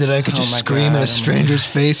telling me that I could just my scream God, at a stranger's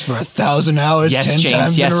face for 1,000 hours, Yes, 10 James,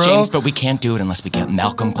 times yes, in a row? James, but we can't do it unless we get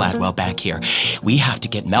Malcolm Gladwell back here. We have to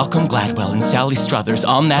get Malcolm Gladwell and Sally Struthers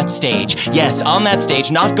on that stage. Yes, on that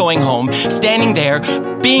stage, not going home, standing there,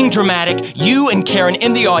 being dramatic, you and Karen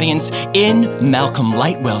in the audience, in Malcolm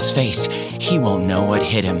Lightwell's face. He won't know what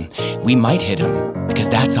hit him. We might hit him, because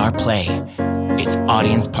that's our play. It's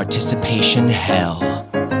audience participation hell.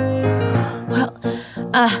 Well,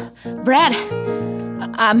 Brad,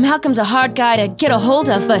 Malcolm's a hard guy to get a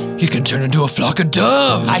hold of, but... He can turn into a flock of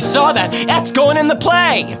doves. I saw that. That's going in the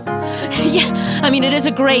play. Yeah, I mean, it is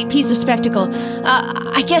a great piece of spectacle.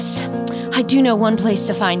 I guess I do know one place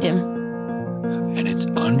to find him. And it's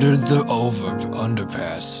under the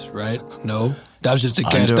underpass, right? No? That was just a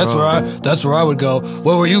guess. That's where I would go.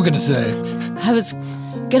 What were you gonna say? I was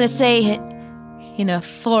gonna say it in a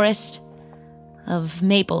forest of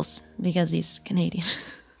maples, because he's Canadian.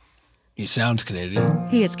 He sounds Canadian.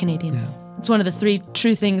 He is Canadian. Yeah. It's one of the 3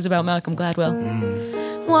 true things about Malcolm Gladwell.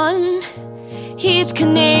 1, he's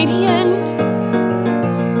Canadian.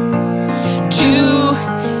 2,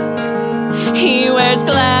 he wears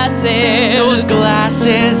glasses. Those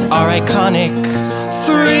glasses are iconic.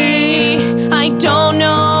 3, I don't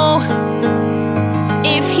know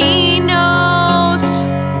if he knows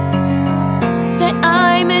that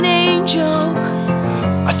I'm an angel.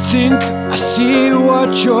 I think I see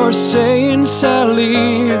what you're saying,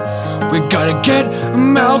 Sally. We gotta get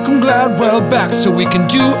Malcolm Gladwell back so we can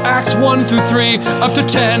do acts 1 through 3 up to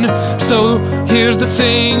 10. So here's the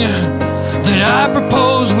thing that I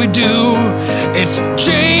propose we do. It's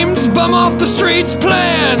James Bum Off the Streets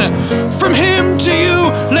plan. From him to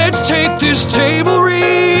you, let's take this table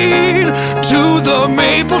read to the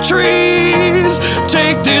maple trees.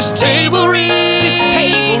 Take this table read,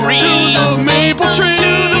 to the maple trees.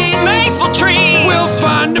 We'll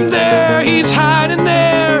find him there, he's hiding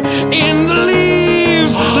there in the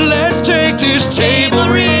leaves. Let's take this table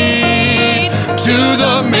read to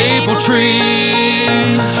the maple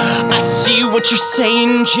trees. I see what you're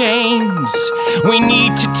saying, James. We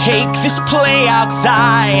need to take this play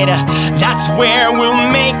outside. That's where we'll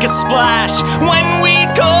make a splash when we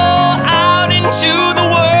go out into the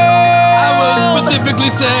world. I was specifically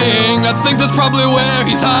saying, I think that's probably where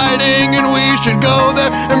he's hiding, and we should go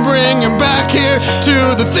there and bring him back here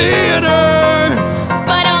to the theater.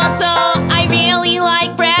 But also, I really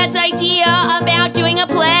like Brad's idea about doing a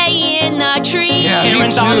play in the trees. Yeah, me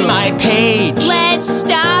Karen's too. on my page. Let's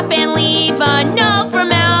stop and leave a note for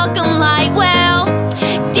Malcolm Lightwell.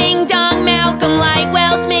 Ding dong, Malcolm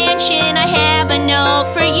Lightwell's mansion. I have a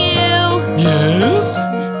note for you. Yes?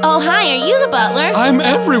 Oh, hi, are you the butler? I'm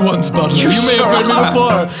everyone's butler. You may have heard me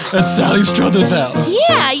before at Sally Struthers' house.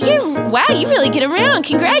 Yeah, you really get around.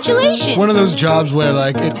 Congratulations. One of those jobs where,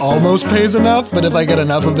 like, it almost pays enough, but if I get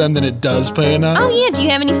enough of them, then it does pay enough. Oh, yeah, do you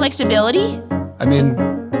have any flexibility? I mean,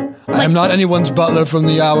 I am not anyone's butler from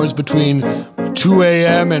the hours between 2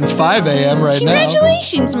 a.m. and 5 a.m. right now.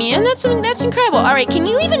 Congratulations, man. That's incredible. All right, can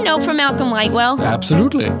you leave a note for Malcolm Lightwell?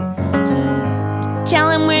 Absolutely. Tell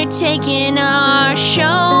him we're taking our show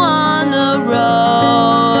on the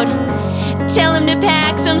road. Tell him to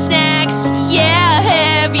pack some snacks, yeah,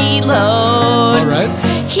 heavy load. All right.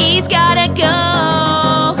 He's gotta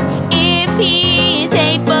go if he's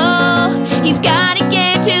able. He's gotta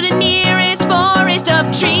get to the nearest forest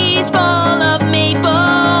of trees full of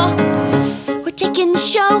maple. We're taking the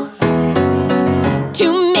show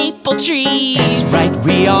to maple trees. That's right,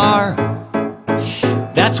 we are.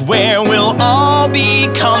 That's where we'll all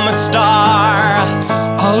become a star.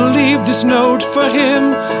 I'll leave this note for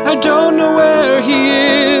him. I don't know where he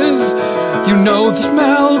is. You know that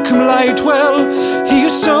Malcolm Lightwell, he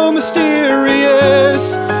is so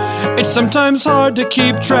mysterious. It's sometimes hard to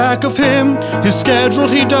keep track of him. His schedule,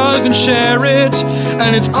 he doesn't share it.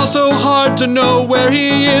 And it's also hard to know where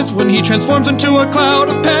he is when he transforms into a cloud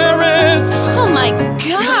of parrots. Oh my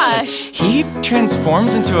gosh. He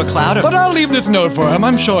transforms into a cloud of... But I'll leave this note for him.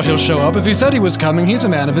 I'm sure he'll show up. If he said he was coming, he's a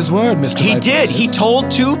man of his word, Mr. He Lightfoot. did. He told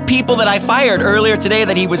 2 people that I fired earlier today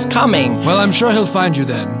that he was coming. Well, I'm sure he'll find you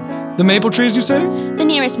then. The maple trees, you say? The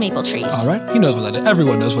nearest maple trees. All right. He knows where that is.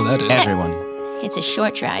 Everyone knows where that is. Everyone. It's a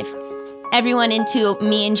short drive. Everyone into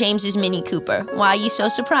me and James's Mini Cooper. Why are you so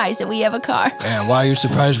surprised that we have a car? Yeah, why are you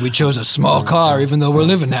surprised we chose a small car even though we're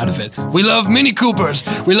living out of it? We love Mini Coopers.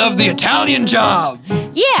 We love the Italian job.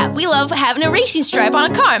 Yeah, we love having a racing stripe on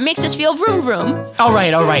a car. It makes us feel vroom vroom. All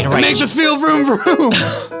right. It makes us feel vroom vroom.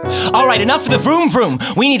 All right, enough of the vroom vroom.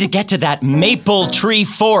 We need to get to that maple tree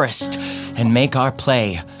forest and make our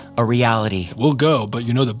play a reality. We'll go, but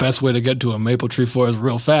you know the best way to get to a maple tree forest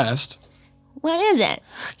real fast? What is it?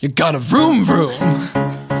 You gotta vroom vroom.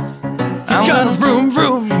 I'm Gotta gonna vroom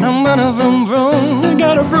vroom. I'm gonna vroom vroom. You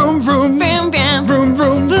gotta vroom vroom. Vroom vroom. Vroom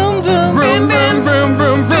vroom. Vroom vroom. Vroom vroom vroom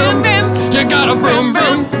vroom vroom. vroom. You gotta vroom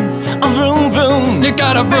vroom. Vroom vroom. You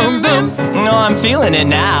gotta vroom vroom. No, I'm feeling it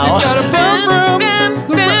now. You gotta vroom vroom.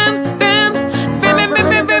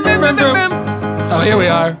 Oh, here we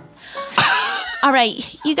are. All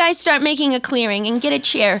right, you guys start making a clearing and get a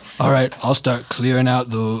chair. All right, I'll start clearing out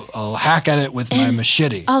I'll hack at it with my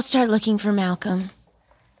machete. I'll start looking for Malcolm.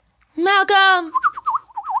 Malcolm!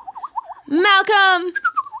 Malcolm!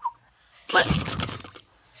 What?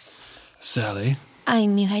 Sally, I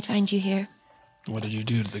knew I'd find you here. what did you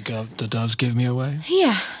do? Did the doves give me away?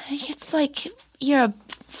 Yeah, it's like you're a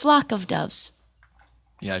flock of doves.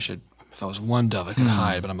 Yeah, if I was one dove, I could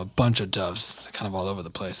hide, but I'm a bunch of doves, kind of all over the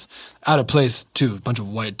place. Out of place, too, a bunch of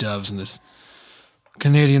white doves in this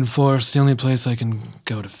Canadian forest, the only place I can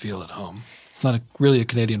go to feel at home. It's not really a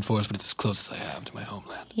Canadian forest, but it's as close as I have to my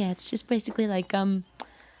homeland. Yeah, it's just basically like,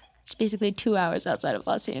 it's basically 2 hours outside of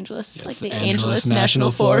Los Angeles. It's like the Angeles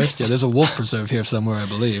National Forest. Yeah, there's a wolf preserve here somewhere, I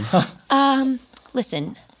believe.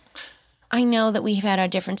 Listen, I know that we've had our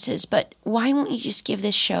differences, but why won't you just give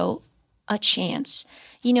this show a chance?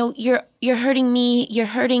 You know, you're hurting me, you're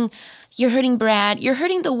hurting Brad, you're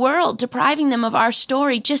hurting the world, depriving them of our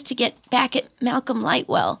story just to get back at Malcolm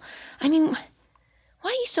Lightwell. I mean,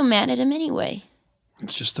 why are you so mad at him anyway?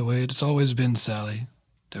 It's just the way it's always been, Sally.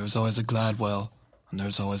 There was always a Gladwell, and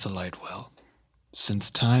there's always a Lightwell.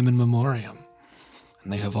 Since time immemorial.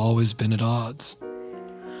 And they have always been at odds.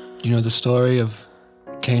 Do you know the story of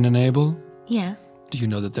Cain and Abel? Yeah. Do you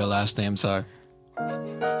know that their last names are?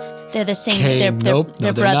 They're the same. Cain. They're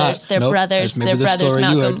They're brothers. Not. They're nope. brothers. Maybe They're the brothers. story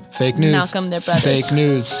Malcolm. you heard. Fake news. Malcolm, they're brothers. Fake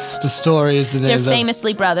news. The story is that They're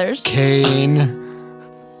famously brothers. Cain,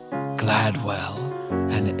 Gladwell,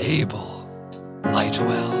 and Abel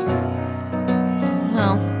Lightwell.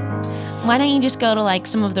 Well, why don't you just go to like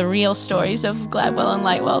some of the real stories of Gladwell and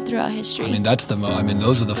Lightwell throughout history? I mean,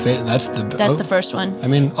 those are the That's the first one. I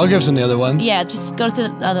mean, I'll give some the other ones. Yeah, just go through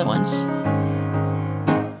the other ones.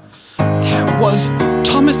 There was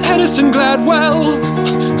Thomas Edison Gladwell,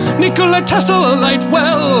 Nikola Tesla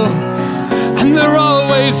Lightwell, and they're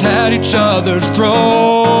always at each other's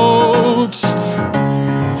throats.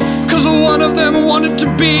 Cause one of them wanted to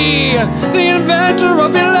be the inventor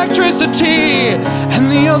of electricity, and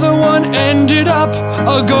the other one ended up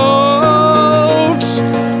a goat.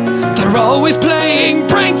 They're always playing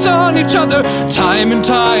pranks on each other, time and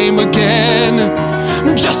time again.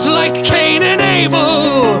 Just like Cain and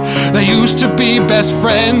Abel, they used to be best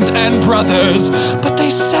friends and brothers, but they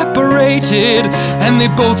separated and they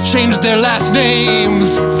both changed their last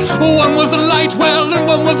names. One was a Lightwell and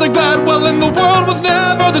one was a Gladwell, and the world was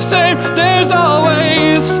never the same. There's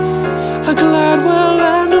always a Gladwell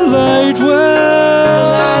and a Lightwell.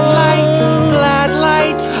 Glad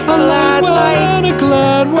light, a Lightwell and a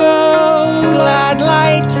Gladwell. Glad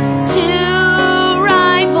light. Two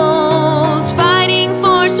rivals fighting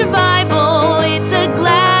for survival. It's a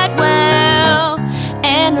Gladwell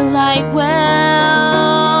and a Lightwell.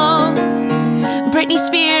 Britney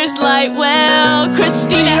Spears Lightwell,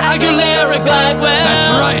 Christina Aguilera Gladwell. That's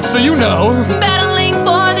right, so you know. Battling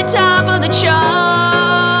for the top of the charts.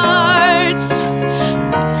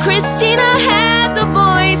 Christina had the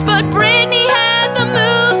voice, but Britney had the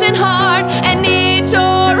moves and heart, and it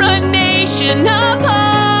tore a nation apart.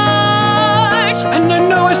 And I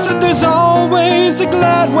know I said there's always a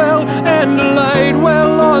Gladwell and a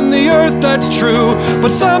Lightwell on the earth, that's true.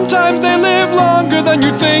 But sometimes they live longer than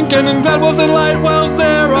you think, and in Gladwells and Lightwells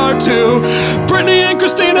there are two. Brittany and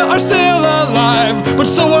Christina are still alive, but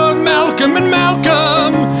so are Malcolm and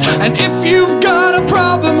Malcolm. And if you've got a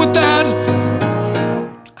problem with that,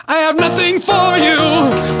 I have for you.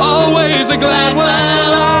 Always a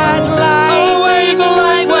Gladwell. Always a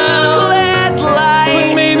Lightwell.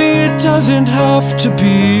 But maybe it doesn't have to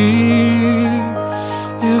be.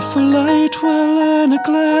 If a Lightwell and a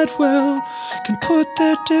Gladwell can put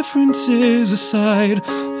their differences aside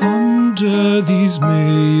under these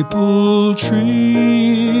maple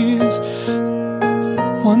trees.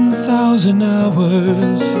 1,000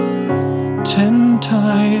 hours, 10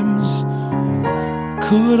 times.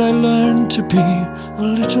 Could I learn to be a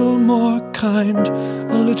little more kind,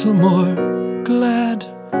 a little more glad?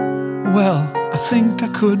 Well, I think I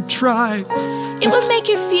could try. It would make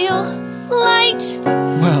you feel light.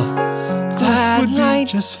 Well, that would be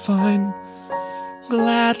just fine.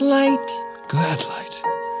 Glad light. Glad light.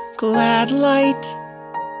 Glad light.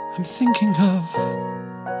 I'm thinking of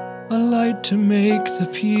a light to make the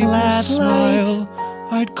people Glad smile. light.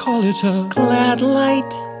 I'd call it a Glad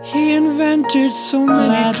light. He invented so many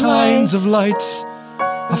Glad kinds light. of lights.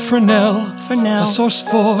 A Fresnel, Fresnel. a Source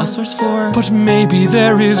 4, A Source 4. But maybe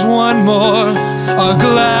there is one more. A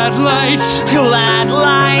Glad light. Glad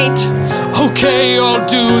light. Okay, I'll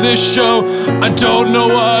do this show. I don't know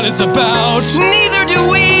what it's about. Neither do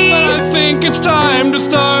we. But I think it's time to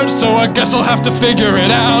start, so I guess I'll have to figure it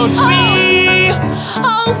out.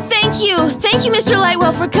 Oh, thank you. Thank you, Mr.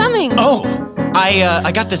 Lightwell, for coming. Oh,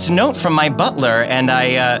 I got this note from my butler, and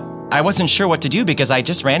I wasn't sure what to do because I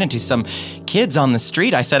just ran into some kids on the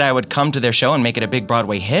street. I said I would come to their show and make it a big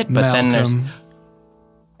Broadway hit, but then there's...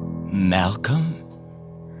 Malcolm?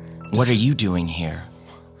 What are you doing here?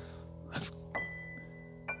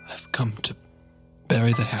 I've come to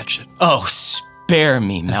bury the hatchet. Oh, spare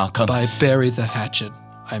me, Malcolm. By bury the hatchet,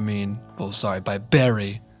 I mean, by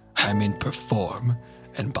bury, I mean perform.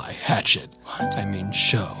 And by hatchet, I mean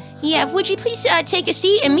show. Yeah, would you please take a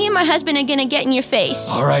seat? And me and my husband are gonna get in your face.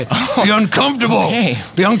 All right, be uncomfortable. Hey.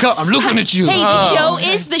 Be uncomfortable. I'm looking at you. Hey, the show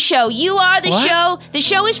is the show. You are the What? show. The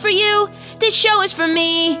show is for you. This show is for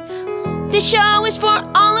me. This show is for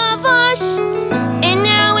all of us. And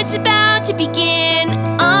now it's about to begin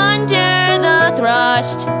under the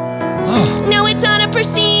thrust. Now it's on a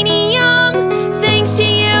proscenium. Thanks to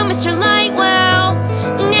you, Mr. Lightwell.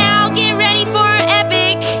 Now get ready for an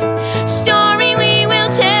epic story we will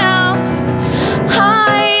tell.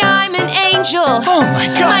 Hi, I'm an angel. Oh my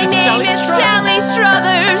God, My it's name Sally is Struthers. Sally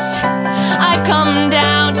Struthers. I've come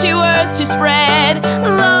down to earth to spread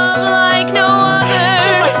love like no other.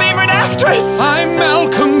 She's my favorite actress. I'm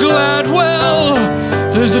Malcolm Gladwell.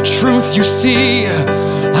 There's a truth you see.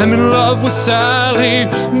 I'm in love with Sally,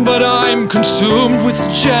 but I'm consumed with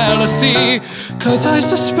jealousy. 'Cause I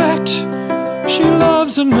suspect she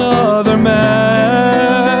loves another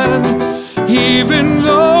man, even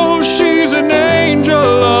though she's an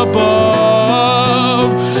angel above.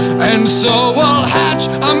 And so I'll hatch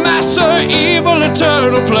a master evil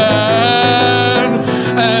eternal plan,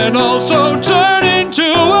 and also turn into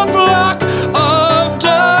a flock of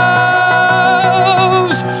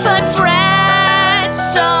doves. But Fred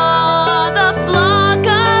saw the flock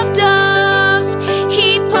of doves.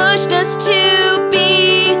 He pushed us to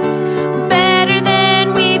be better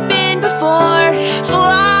than we've been before.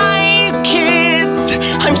 Fly, kids.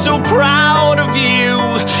 I'm so proud of you.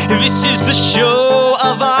 This is the show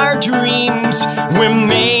of our dreams. We're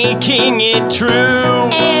making it true.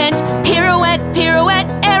 And pirouette, pirouette,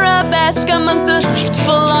 arabesque amongst the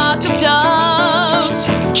flock of doves.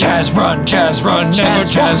 Jazz run, never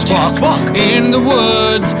jazz walk. In the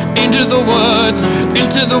woods, into the woods,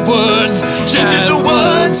 into the woods, jazz Into the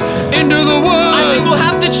woods. into the woods. I think we'll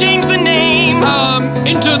have to change the name.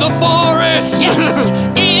 Into the forest. Yes,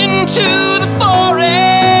 into the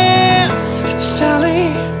forest. Sally,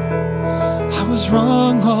 I was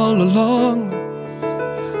wrong all along.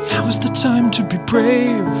 Now is the time to be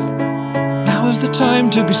brave. Now is the time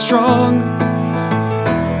to be strong.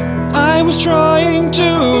 I was trying to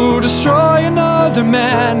destroy another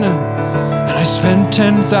man, and I spent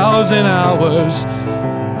 10,000 hours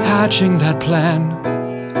hatching that plan.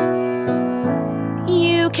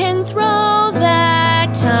 You can throw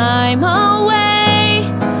that time away.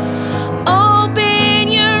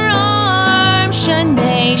 Open your arms,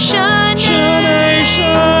 Shanae, Shanae. Shanae,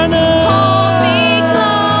 Shanae. Hold me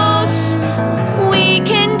close. We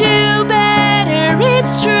can do better,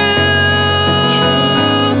 it's true.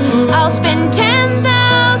 I'll spend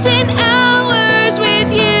 10,000 hours with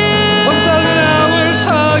you. 1,000 hours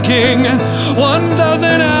hugging,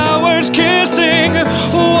 1,000 hours kissing,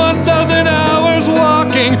 1,000 hours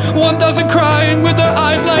walking, 1,000 crying with her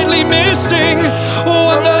eyes lightly misting,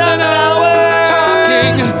 1,000 hours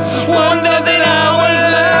talking, 1,000 hours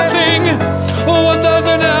laughing,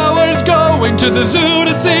 1,000 hours going to the zoo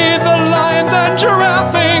to see the lions and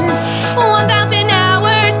giraffings. 1,000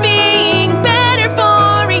 hours being better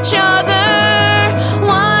for each other.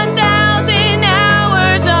 1,000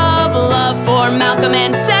 hours of love for Malcolm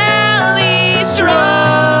and Sally Struthers.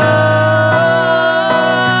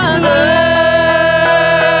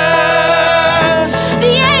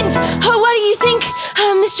 The end! What do you think,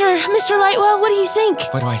 Mr. Lightwell? What do you think?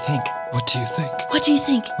 What do I think? What do you think? What do you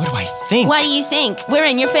think? What do I think? What do you think? We're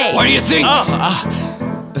in your face. What do you think?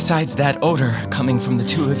 Besides that odor coming from the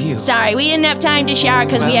two of you. Sorry, we didn't have time to shower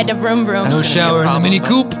because we had to vroom vroom. No shower in the Mini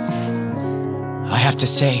Coupe. I have to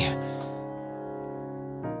say,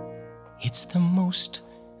 it's the most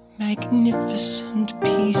magnificent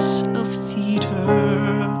piece of theater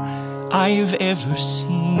I've ever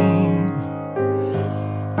seen.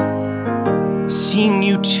 Seeing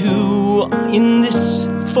you two in this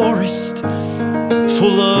forest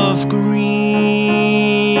full of green.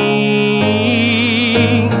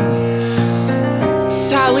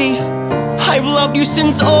 Sally, I've loved you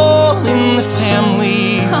since all in the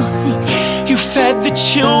family. Oh, thanks. You fed the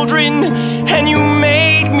children and you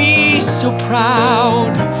made me so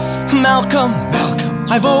proud. Malcolm,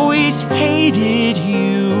 I've always hated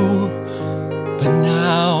you, but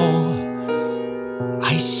now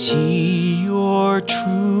I see your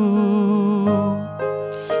true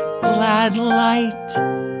glad light.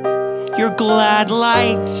 Your glad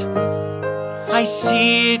light. I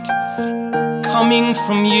see it coming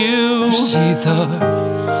from you. You see the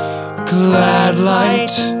glad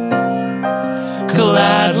light.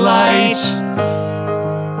 Glad light.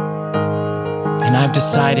 And I've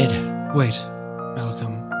decided. Wait,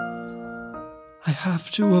 Malcolm. I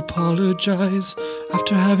have to apologize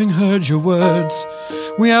after having heard your words.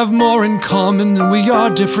 We have more in common than we are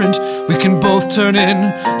different. We can both turn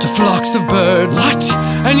into flocks of birds. What?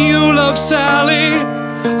 And you love Sally,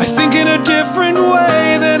 I think in a different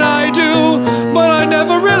way than I do. But I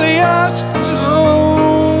never really asked,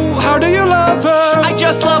 oh, how do you love her? I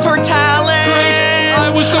just love her talent.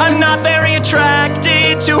 I'm not very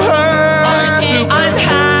attracted to her. I'm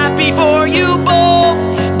happy for you both,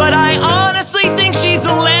 but I honestly think she's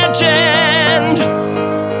a legend.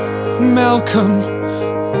 Malcolm,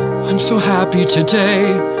 I'm so happy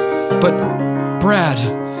today. But Brad,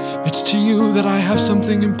 it's to you that I have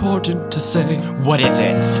something important to say. What is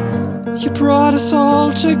it? You brought us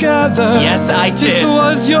all together. Yes, I did. This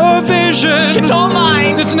was your vision. It's all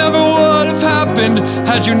mine. This never would have happened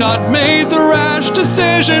had you not made the rash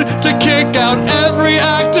decision to kick out every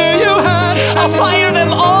actor you had. I'll fire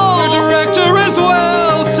them all. Your director as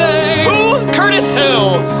well. Say, who? Curtis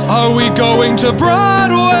who? Are we going to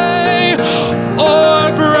Broadway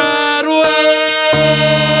or Bradway?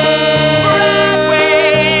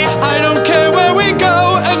 Bradway. I don't care where we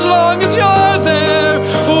go as long as you're there.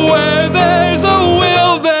 Where there's a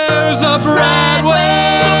will, there's a Bradway.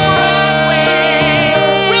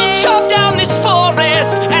 We'll chop down this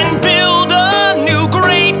forest and build a new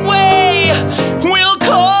great way. We'll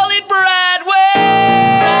call it Bradway.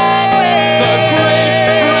 The great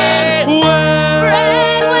Bradway.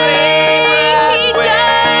 He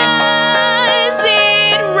does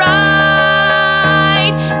it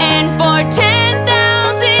right. And for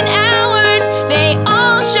 10,000 hours, they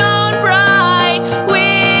all shone bright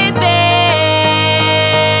with their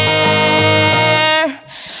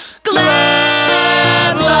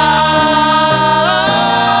glad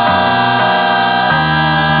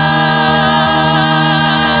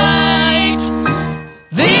light.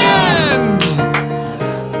 The end!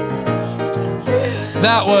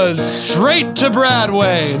 That was Straight to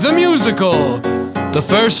Bradway, the musical. The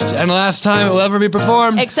first and last time it will ever be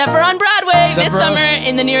performed. Except for on Broadway Except this for on- summer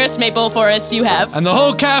in the nearest maple forest you have. And the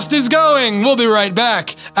whole cast is going. We'll be right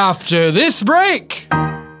back after this break.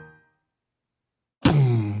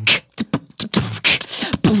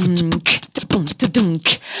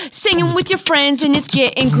 Singing with your friends and it's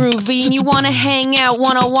getting groovy, and you wanna hang out,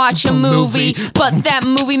 wanna watch a movie, but that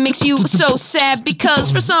movie makes you so sad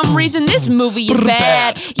because for some reason this movie is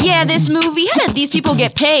bad. Yeah, this movie, how did these people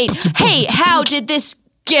get paid? Hey, how did this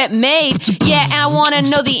get made? Yeah, I wanna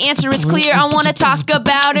know the answer is clear. I wanna talk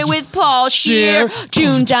about it with Paul Scheer,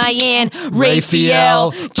 June Diane,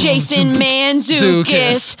 Raphael, Jason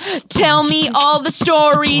Mantzoukas. Tell me all the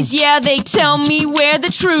stories, yeah, they tell me where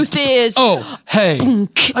the truth is. Oh, hey,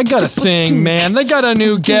 I got a thing, man. They got a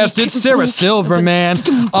new guest. It's Sarah Silverman.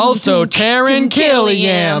 Also, Taryn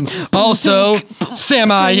Killiam. Also,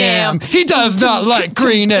 Sam I Am. He does not like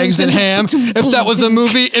green eggs and ham. If that was a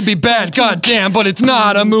movie, it'd be bad, goddamn, but it's not.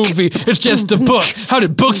 not a movie. It's just a book. How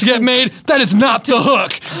did books get made? That is not the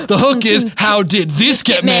hook. The hook is, how did this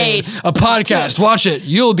get made? A podcast. Watch it.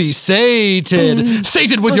 You'll be sated.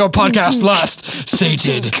 Sated with your podcast lust.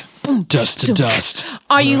 Sated. Dust to dust.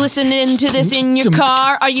 Are you listening to this in your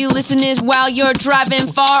car? Are you listening while you're driving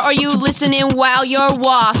far? Are you listening while you're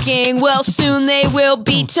walking? Well, soon they will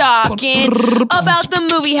be talking about the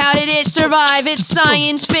movie How Did It Survive? It's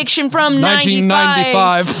science fiction from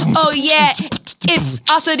 1995. Oh yeah, it's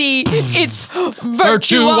osity. It's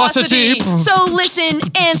virtuosity. So listen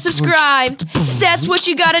and subscribe. That's what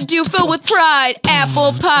you gotta do. Fill with pride.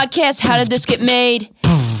 Apple Podcasts. How did this get made?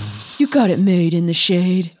 You got it made in the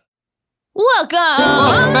shade. Welcome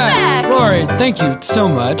back. Rory, thank you so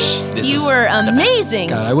much. You were amazing.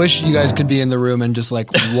 God, I wish you guys could be in the room and just like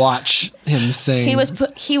watch him sing.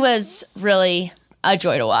 He was really a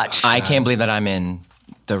joy to watch. I can't believe that I'm in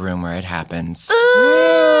the room where it happens. Ooh.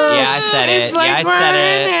 Yeah, I said it. Like I said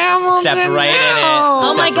it. Stepped right in it.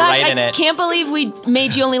 Oh my gosh, right I can't believe we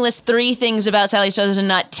made you only list 3 things about Sally Struthers and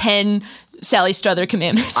not 10 Sally Struther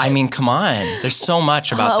commandments. I mean, come on. There's so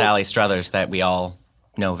much about Sally Struthers that we all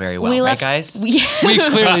know very well, right, guys? We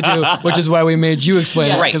clearly do, which is why we made you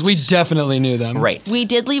explain it, Right. because we definitely knew them. Right. We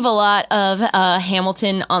did leave a lot of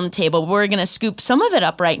Hamilton on the table. We're going to scoop some of it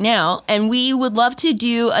up right now, and we would love to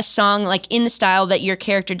do a song like in the style that your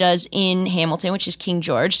character does in Hamilton, which is King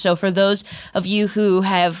George. So for those of you who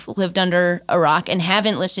have lived under a rock and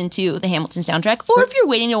haven't listened to the Hamilton soundtrack, or if you're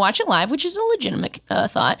waiting to watch it live, which is a legitimate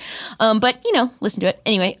thought, but, listen to it.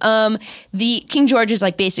 Anyway, the King George is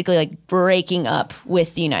like basically like breaking up with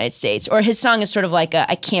the United States, or his song is sort of like a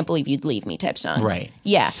I can't believe you'd leave me type song. Right.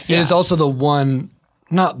 Yeah. It is also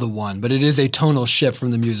not the one, but it is a tonal shift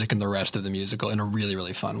from the music and the rest of the musical in a really,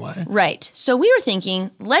 really fun way. Right. So we were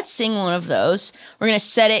thinking, let's sing one of those. We're going to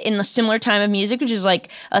set it in a similar time of music, which is like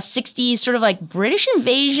a 60s sort of like British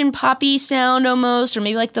invasion poppy sound almost, or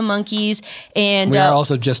maybe like the Monkees. And we are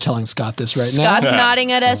also just telling Scott this right now. Scott's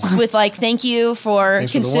nodding at us with like, thank you for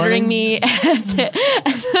considering me as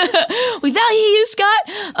we value you,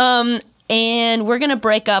 Scott. And we're going to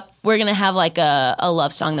break up. We're going to have like a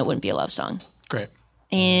love song that wouldn't be a love song. Great.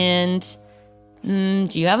 And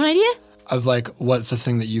do you have an idea? Of like, what's the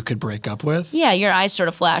thing that you could break up with? Yeah, your eyes sort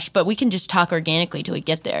of flash, but we can just talk organically till we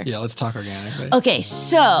get there. Yeah, let's talk organically. Okay,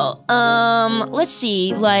 so, let's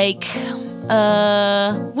see, like,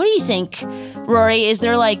 what do you think, Rory? Is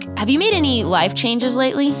there like, have you made any life changes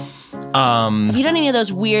lately? Have you done any of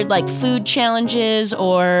those weird like food challenges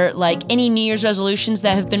or like any New Year's resolutions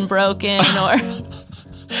that have been broken or?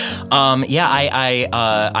 Yeah,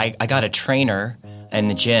 I got a trainer in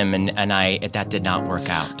the gym, and that did not work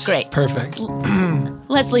out. Great. Perfect.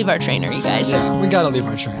 Let's leave our trainer, you guys. Yeah, we gotta leave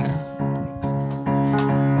our trainer.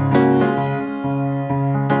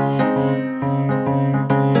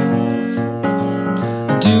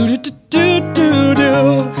 Do do do do do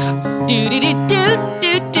do. Do do do do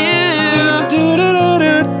do do. Do do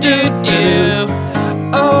do do do.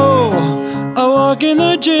 Oh, I walk in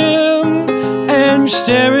the gym and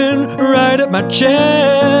staring right at my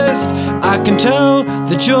chest. I can tell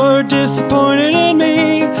that you're disappointed in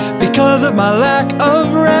me because of my lack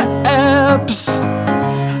of reps.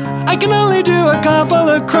 I can only do a couple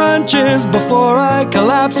of crunches before I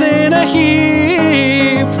collapse in a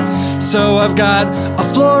heap. So I've got a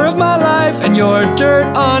floor of my life and your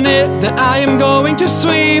dirt on it that I am going to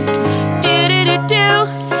sweep. Do do do do.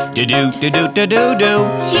 Do do do do do do do.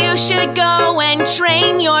 You should go and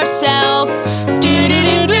train yourself. Do do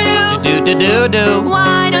do do. Do do do do.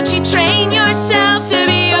 Why don't you train yourself to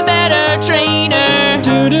be a better trainer?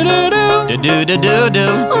 Do do do do. Do do do do do.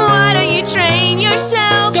 Why don't you train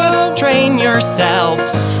yourself? Just train yourself.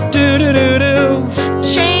 Do do do do.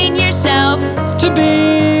 Train yourself To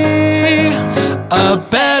be a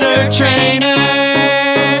better trainer.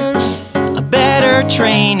 A better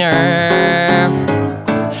trainer.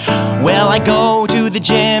 Well, I go to the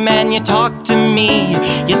gym and you talk to me.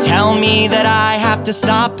 You tell me that I have to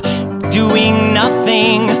stop doing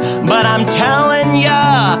nothing. But I'm telling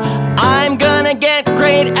ya, I'm gonna get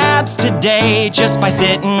great abs today just by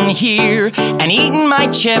sitting here and eating my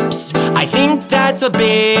chips. I think that's a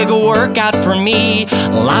big workout for me.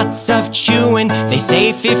 Lots of chewing, they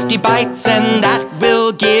say 50 bites, and that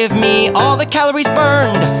will give me all the calories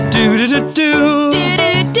burned. Do do do do. Do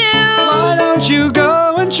do do do. Why don't you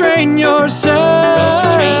go and train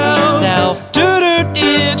yourself? Train yourself. Do do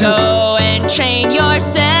do do. Go and train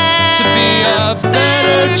yourself To be a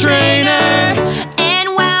better trainer.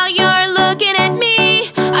 And while you're looking at me,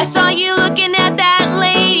 I saw you looking at that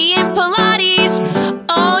lady in Pilates.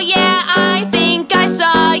 Oh yeah, I think I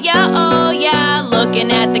saw ya. Oh yeah,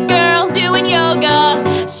 looking at the girl doing yoga.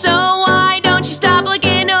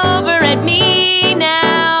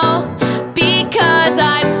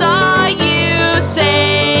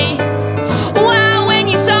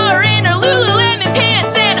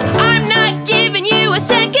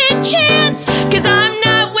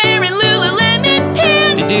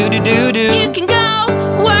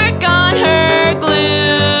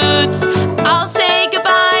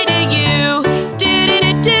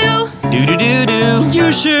 Do-do-do-do.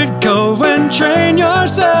 You should go and train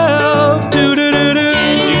yourself. Do-do-do-do.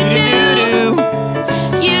 Do-do-do-do.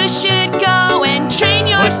 You should go and train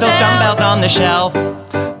yourself. Put those dumbbells on the shelf.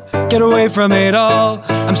 Get away from it all.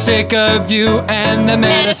 I'm sick of you and the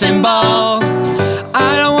medicine ball.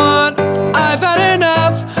 I've had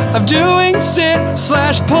enough of doing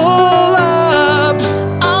sit/pull-ups.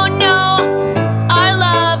 Oh no, our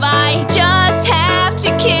love I just have to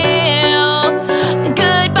kill.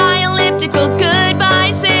 Goodbye elliptical,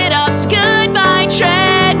 goodbye sit-ups, goodbye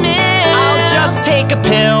treadmill. I'll just take a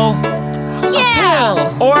pill.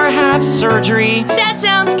 Yeah, Or have surgery. that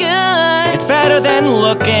sounds good. It's better than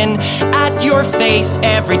looking at your face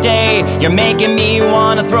every day. You're making me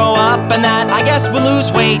wanna throw up, and that I guess will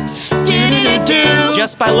lose weight. Do-do-do-do.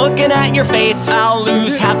 Just by looking at your face, I'll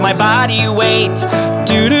lose half my body weight.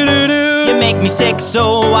 Do-do-do-do. You make me sick,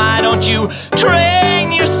 so why don't you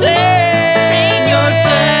train yourself? Train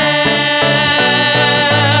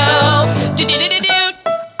yourself. Do-do-do-do-do.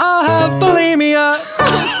 I'll have bulimia.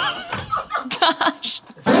 Gosh.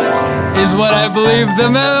 Is what I believe the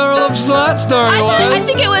moral of that story was. I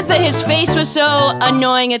think it was that his face was so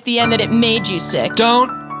annoying at the end that it made you sick.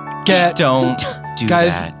 Don't get Don't do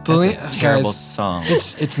guys. that. That's a terrible guys, song.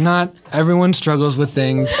 It's not. Everyone struggles with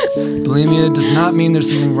things. Bulimia does not mean there's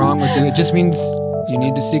something wrong with you. It just means you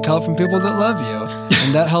need to seek help from people that love you,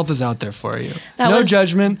 and that help is out there for you. No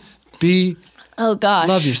judgment. Oh gosh.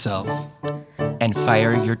 Love yourself. And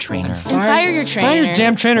fire your trainer. Fire your trainer. Fire your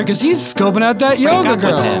damn trainer, because he's scoping out that yoga up with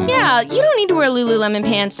girl. him. Yeah, you don't need to wear Lululemon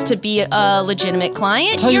pants to be a legitimate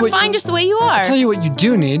client. Tell you You're what- fine just the way you are. Tell you what you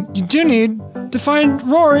do need. You do need to find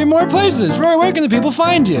Rory more places. Rory, where can the people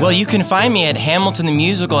find you? Well, you can find me at Hamilton the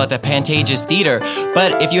Musical at the Pantages Theater,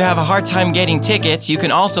 but if you have a hard time getting tickets, you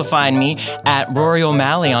can also find me at Rory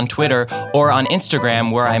O'Malley on Twitter or on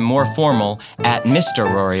Instagram, where I'm more formal, at Mr.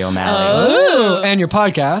 Rory O'Malley. Ooh, and your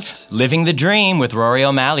podcast. Living the Dream with Rory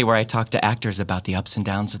O'Malley, where I talk to actors about the ups and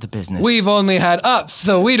downs of the business. We've only had ups,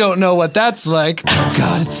 so we don't know what that's like. Oh,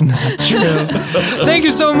 God, it's not true. Thank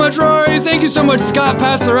you so much, Rory. Thank you so much, Scott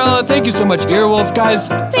Passarella. Thank you so much, Earwolf, guys.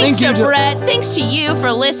 Thanks to Brett. Thanks to you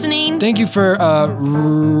for listening. Thank you for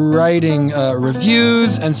writing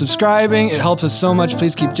reviews and subscribing. It helps us so much.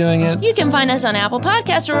 Please keep doing it. You can find us on Apple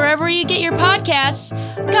Podcasts or wherever you get your podcasts.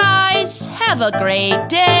 Guys, have a great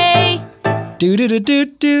day. Do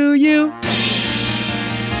you?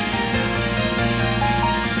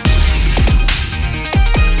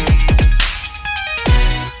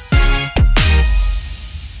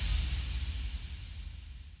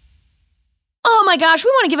 Oh my gosh,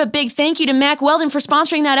 we want to give a big thank you to Mack Weldon for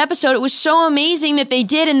sponsoring that episode. It was so amazing that they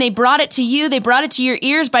did, and they brought it to you. They brought it to your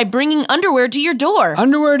ears by bringing underwear to your door.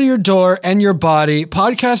 Underwear to your door and your body.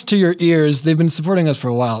 Podcast to your ears. They've been supporting us for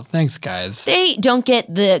a while. Thanks, guys. They don't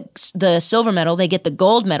get the silver medal, they get the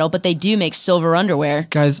gold medal, but they do make silver underwear.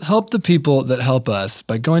 Guys, help the people that help us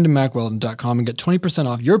by going to MackWeldon.com and get 20%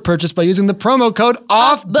 off your purchase by using the promo code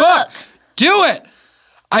OFFBOOK. Do it!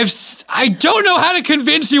 I don't know how to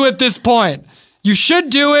convince you at this point. You should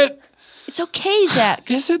do it. It's okay, Zach.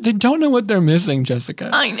 Is it? They don't know what they're missing, Jessica.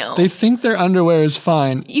 I know. They think their underwear is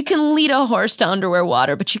fine. You can lead a horse to underwear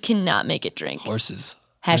water, but you cannot make it drink. Horses.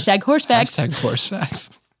 Hashtag horse facts. Hashtag horse facts.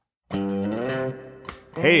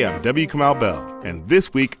 Hey, I'm W. Kamau Bell, and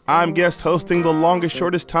this week I'm guest hosting The Longest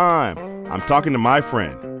Shortest Time. I'm talking to my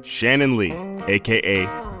friend, Shannon Lee, a.k.a.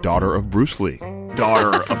 daughter of Bruce Lee.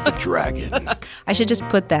 Daughter of the Dragon. I should just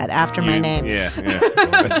put that after my name. Yeah.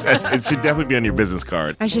 It should definitely be on your business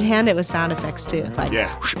card. I should hand it with sound effects too. Like,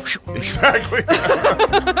 Yeah, exactly.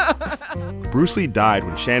 Bruce Lee died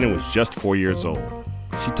when Shannon was just 4 years old.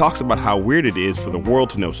 She talks about how weird it is for the world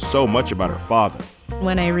to know so much about her father.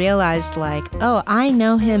 when I realized, like, oh, I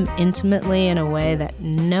know him intimately in a way that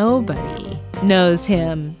nobody knows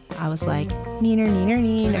him, I was like, neener, neener,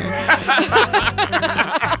 neener.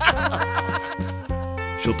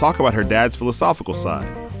 She'll talk about her dad's philosophical side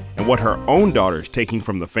and what her own daughter's taking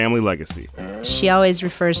from the family legacy. She always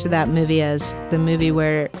refers to that movie as the movie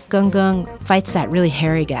where Gung Gung fights that really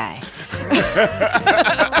hairy guy.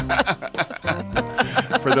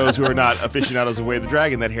 For those who are not aficionados of Way of the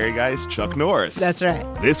Dragon, that hairy guy is Chuck Norris. That's right.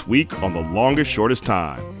 This week on The Longest Shortest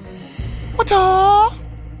Time. What-a?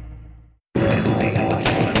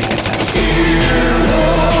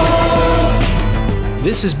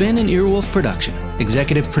 This has been an Earwolf production,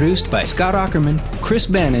 executive produced by Scott Aukerman, Chris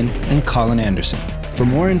Bannon, and Colin Anderson. For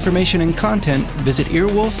more information and content, visit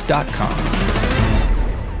earwolf.com.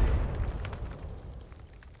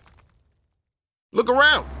 Look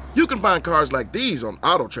around. You can find cars like these on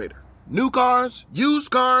AutoTrader. New cars, used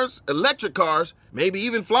cars, electric cars, maybe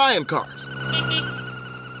even flying cars.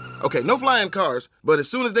 Okay, no flying cars, but as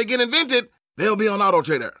soon as they get invented, they'll be on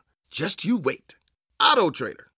AutoTrader. Just you wait. AutoTrader.